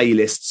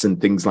playlists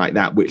and things like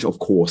that, which of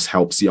course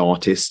helps the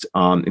artist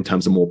in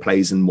terms of more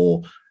plays and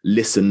more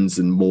listens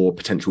and more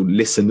potential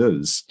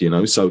listeners,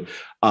 So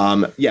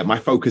my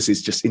focus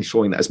is just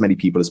ensuring that as many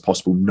people as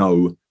possible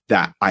know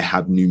that I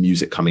have new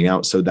music coming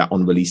out, so that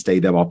on release day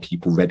there are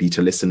people ready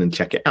to listen and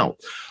check it out.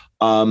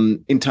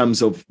 In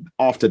terms of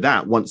after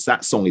that, once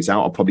that song is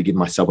out, I'll probably give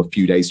myself a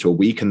few days to a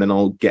week, and then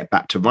I'll get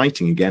back to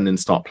writing again and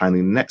start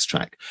planning the next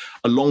track.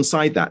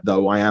 Alongside that,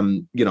 though, I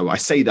am, I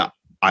say that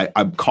I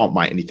can't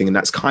write anything, and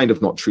that's kind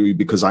of not true,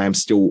 because I am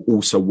still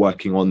also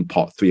working on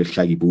part 3 of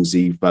Shaggy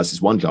Z versus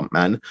One Jump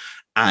Man,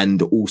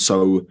 and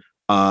also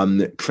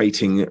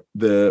creating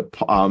the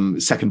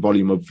second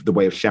volume of The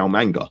Way of Shao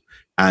manga.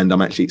 And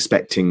I'm actually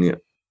expecting,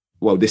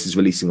 this is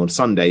releasing on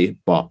Sunday,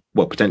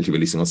 potentially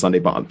releasing on Sunday,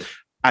 but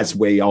as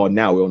we are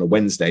now, we're on a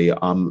Wednesday,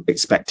 I'm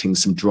expecting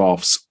some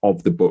drafts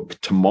of the book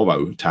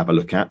tomorrow to have a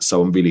look at.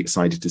 So I'm really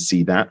excited to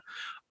see that.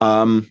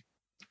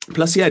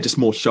 Plus, just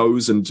more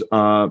shows. And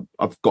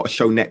I've got a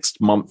show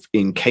next month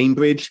in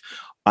Cambridge.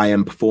 I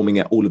am performing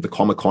at all of the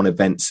Comic-Con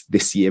events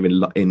this year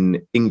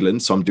in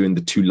England. So I'm doing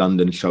the 2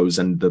 London shows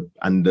and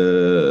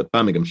the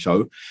Birmingham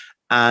show.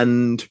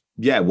 And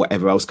yeah,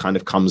 whatever else kind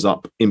of comes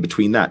up in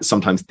between that.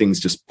 Sometimes things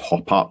just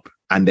pop up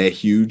and they're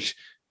huge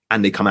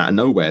and they come out of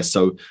nowhere.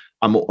 So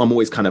I'm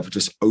always kind of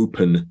just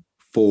open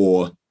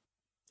for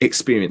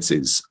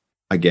experiences,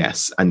 I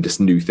guess, and just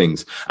new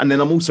things. And then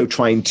I'm also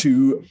trying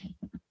to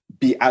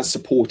be as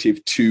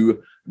supportive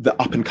to the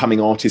up and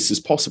coming artists as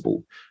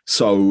possible.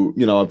 So,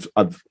 you know,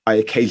 I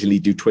occasionally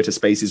do Twitter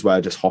spaces where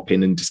I just hop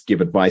in and just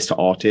give advice to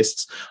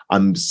artists.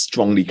 I'm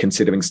strongly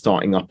considering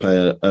starting up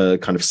a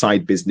kind of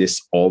side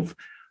business of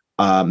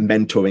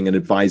mentoring and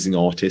advising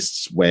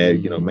artists where,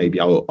 you know, maybe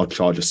I'll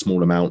charge a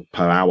small amount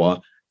per hour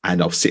and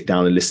I'll sit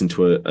down and listen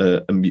to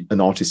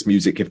an artist's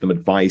music, give them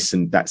advice,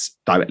 and that's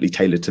directly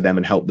tailored to them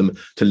and help them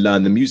to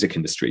learn the music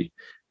industry.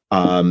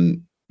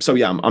 So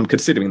yeah, I'm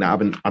considering that.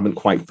 I haven't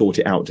quite thought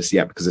it out just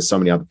yet because there's so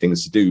many other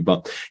things to do.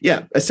 But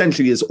yeah,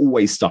 essentially, there's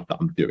always stuff that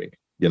I'm doing,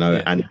 you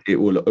know, and it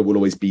will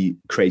always be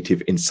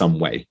creative in some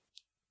way.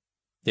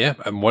 Yeah,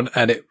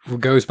 and it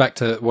goes back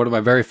to one of my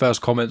very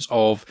first comments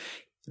of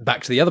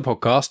back to the other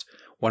podcast.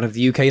 One of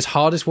the UK's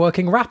hardest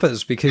working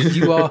rappers, because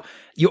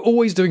you're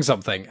always doing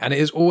something, and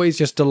it is always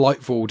just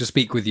delightful to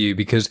speak with you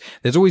because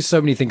there's always so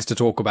many things to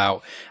talk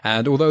about.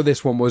 And although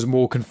this one was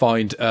more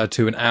confined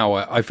to an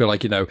hour, I feel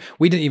like, you know,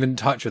 we didn't even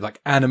touch with like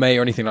anime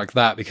or anything like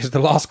that because the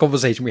last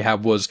conversation we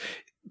had was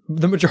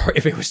the majority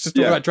of it was just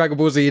talking about Dragon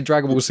Ball Z and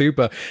Dragon Ball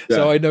Super.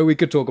 So I know we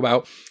could talk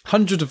about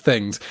hundreds of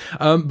things.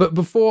 But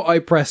before I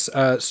press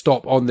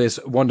stop on this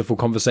wonderful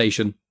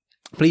conversation,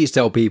 please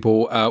tell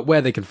people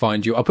where they can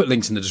find you. I'll put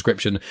links in the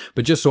description,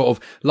 but just sort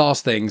of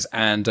last things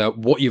and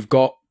what you've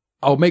got.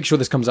 I'll make sure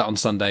this comes out on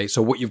Sunday.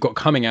 So what you've got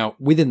coming out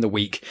within the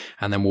week,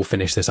 and then we'll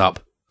finish this up.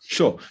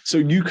 Sure. So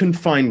you can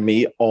find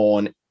me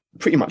on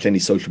pretty much any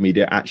social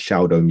media at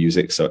Shao Dow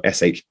Music. So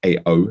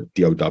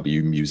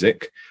ShaoDow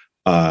Music.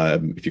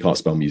 If you can't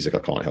spell music, I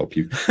can't help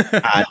you.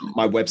 And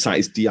my website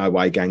is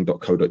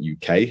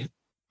diygang.co.uk,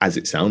 as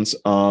it sounds.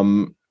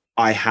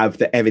 I have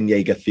the Evan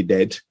Yeager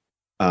Thided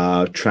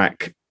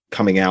track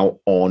coming out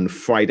on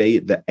Friday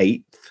the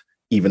 8th,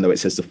 even though it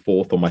says the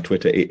 4th on my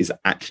Twitter. It is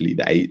actually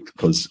the 8th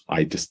because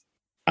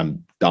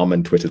I'm dumb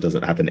and Twitter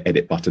doesn't have an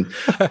edit button.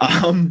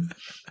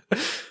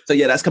 So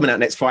yeah, that's coming out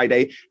next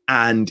Friday,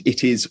 and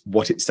it is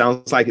what it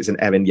sounds like. It's an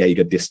Eren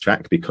Yeager diss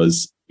track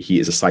because he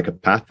is a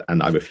psychopath,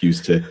 and I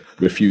refuse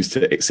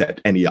to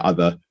accept any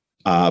other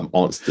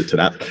answer to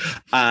that.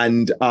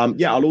 And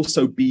yeah, I'll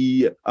also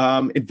be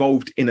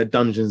involved in a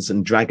Dungeons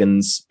and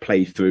Dragons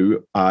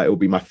playthrough. It will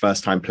be my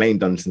first time playing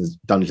Dungeons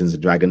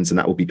and Dragons, and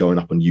that will be going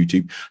up on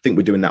YouTube. I think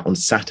we're doing that on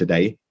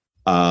Saturday.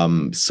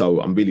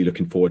 So I'm really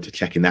looking forward to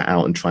checking that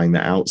out and trying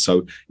that out.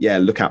 So yeah,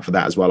 look out for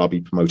that as well. I'll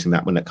be promoting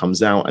that when it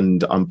comes out,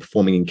 and I'm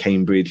performing in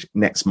Cambridge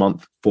next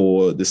month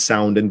for the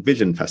Sound and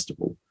Vision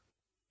Festival.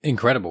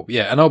 Incredible.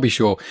 Yeah. And I'll be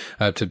sure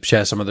to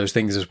share some of those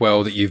things as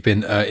well that you've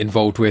been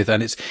involved with.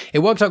 And it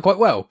worked out quite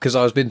well because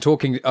I've been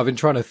trying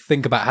to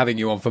think about having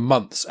you on for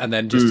months, and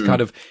then just kind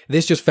of,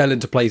 this just fell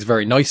into place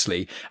very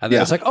nicely. And then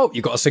it's like, oh,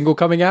 you got a single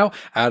coming out.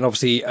 And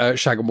obviously,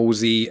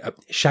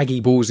 Shaggy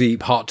Ball Z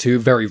Part 2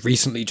 very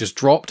recently just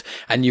dropped.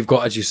 And you've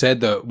got, as you said,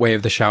 the Way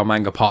of the Shao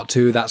manga Part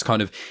 2. That's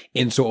kind of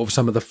in sort of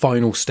some of the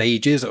final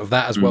stages of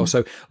that as well.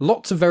 So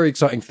lots of very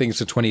exciting things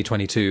for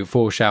 2022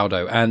 for Shao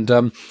Dow. And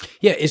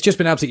yeah, it's just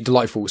been absolutely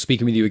delightful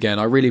speaking with you again.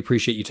 I really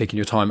appreciate you taking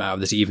your time out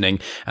of this evening,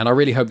 and I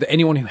really hope that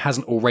anyone who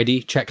hasn't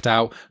already checked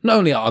out not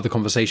only our other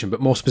conversation,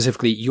 but more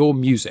specifically your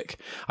music.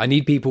 I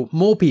need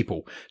more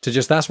people to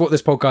just, that's what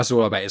this podcast is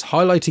all about, is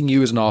highlighting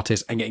you as an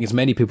artist and getting as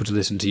many people to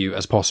listen to you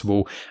as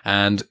possible.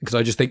 And because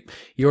I just think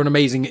you're an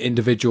amazing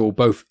individual,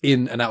 both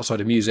in and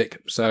outside of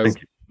music. So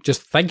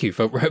just thank you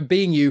for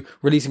being you,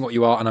 releasing what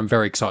you are, and I'm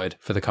very excited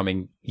for the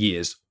coming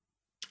years.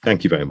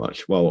 Thank you very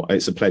much. Well,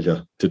 it's a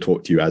pleasure to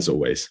talk to you as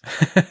always.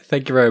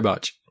 Thank you very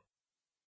much.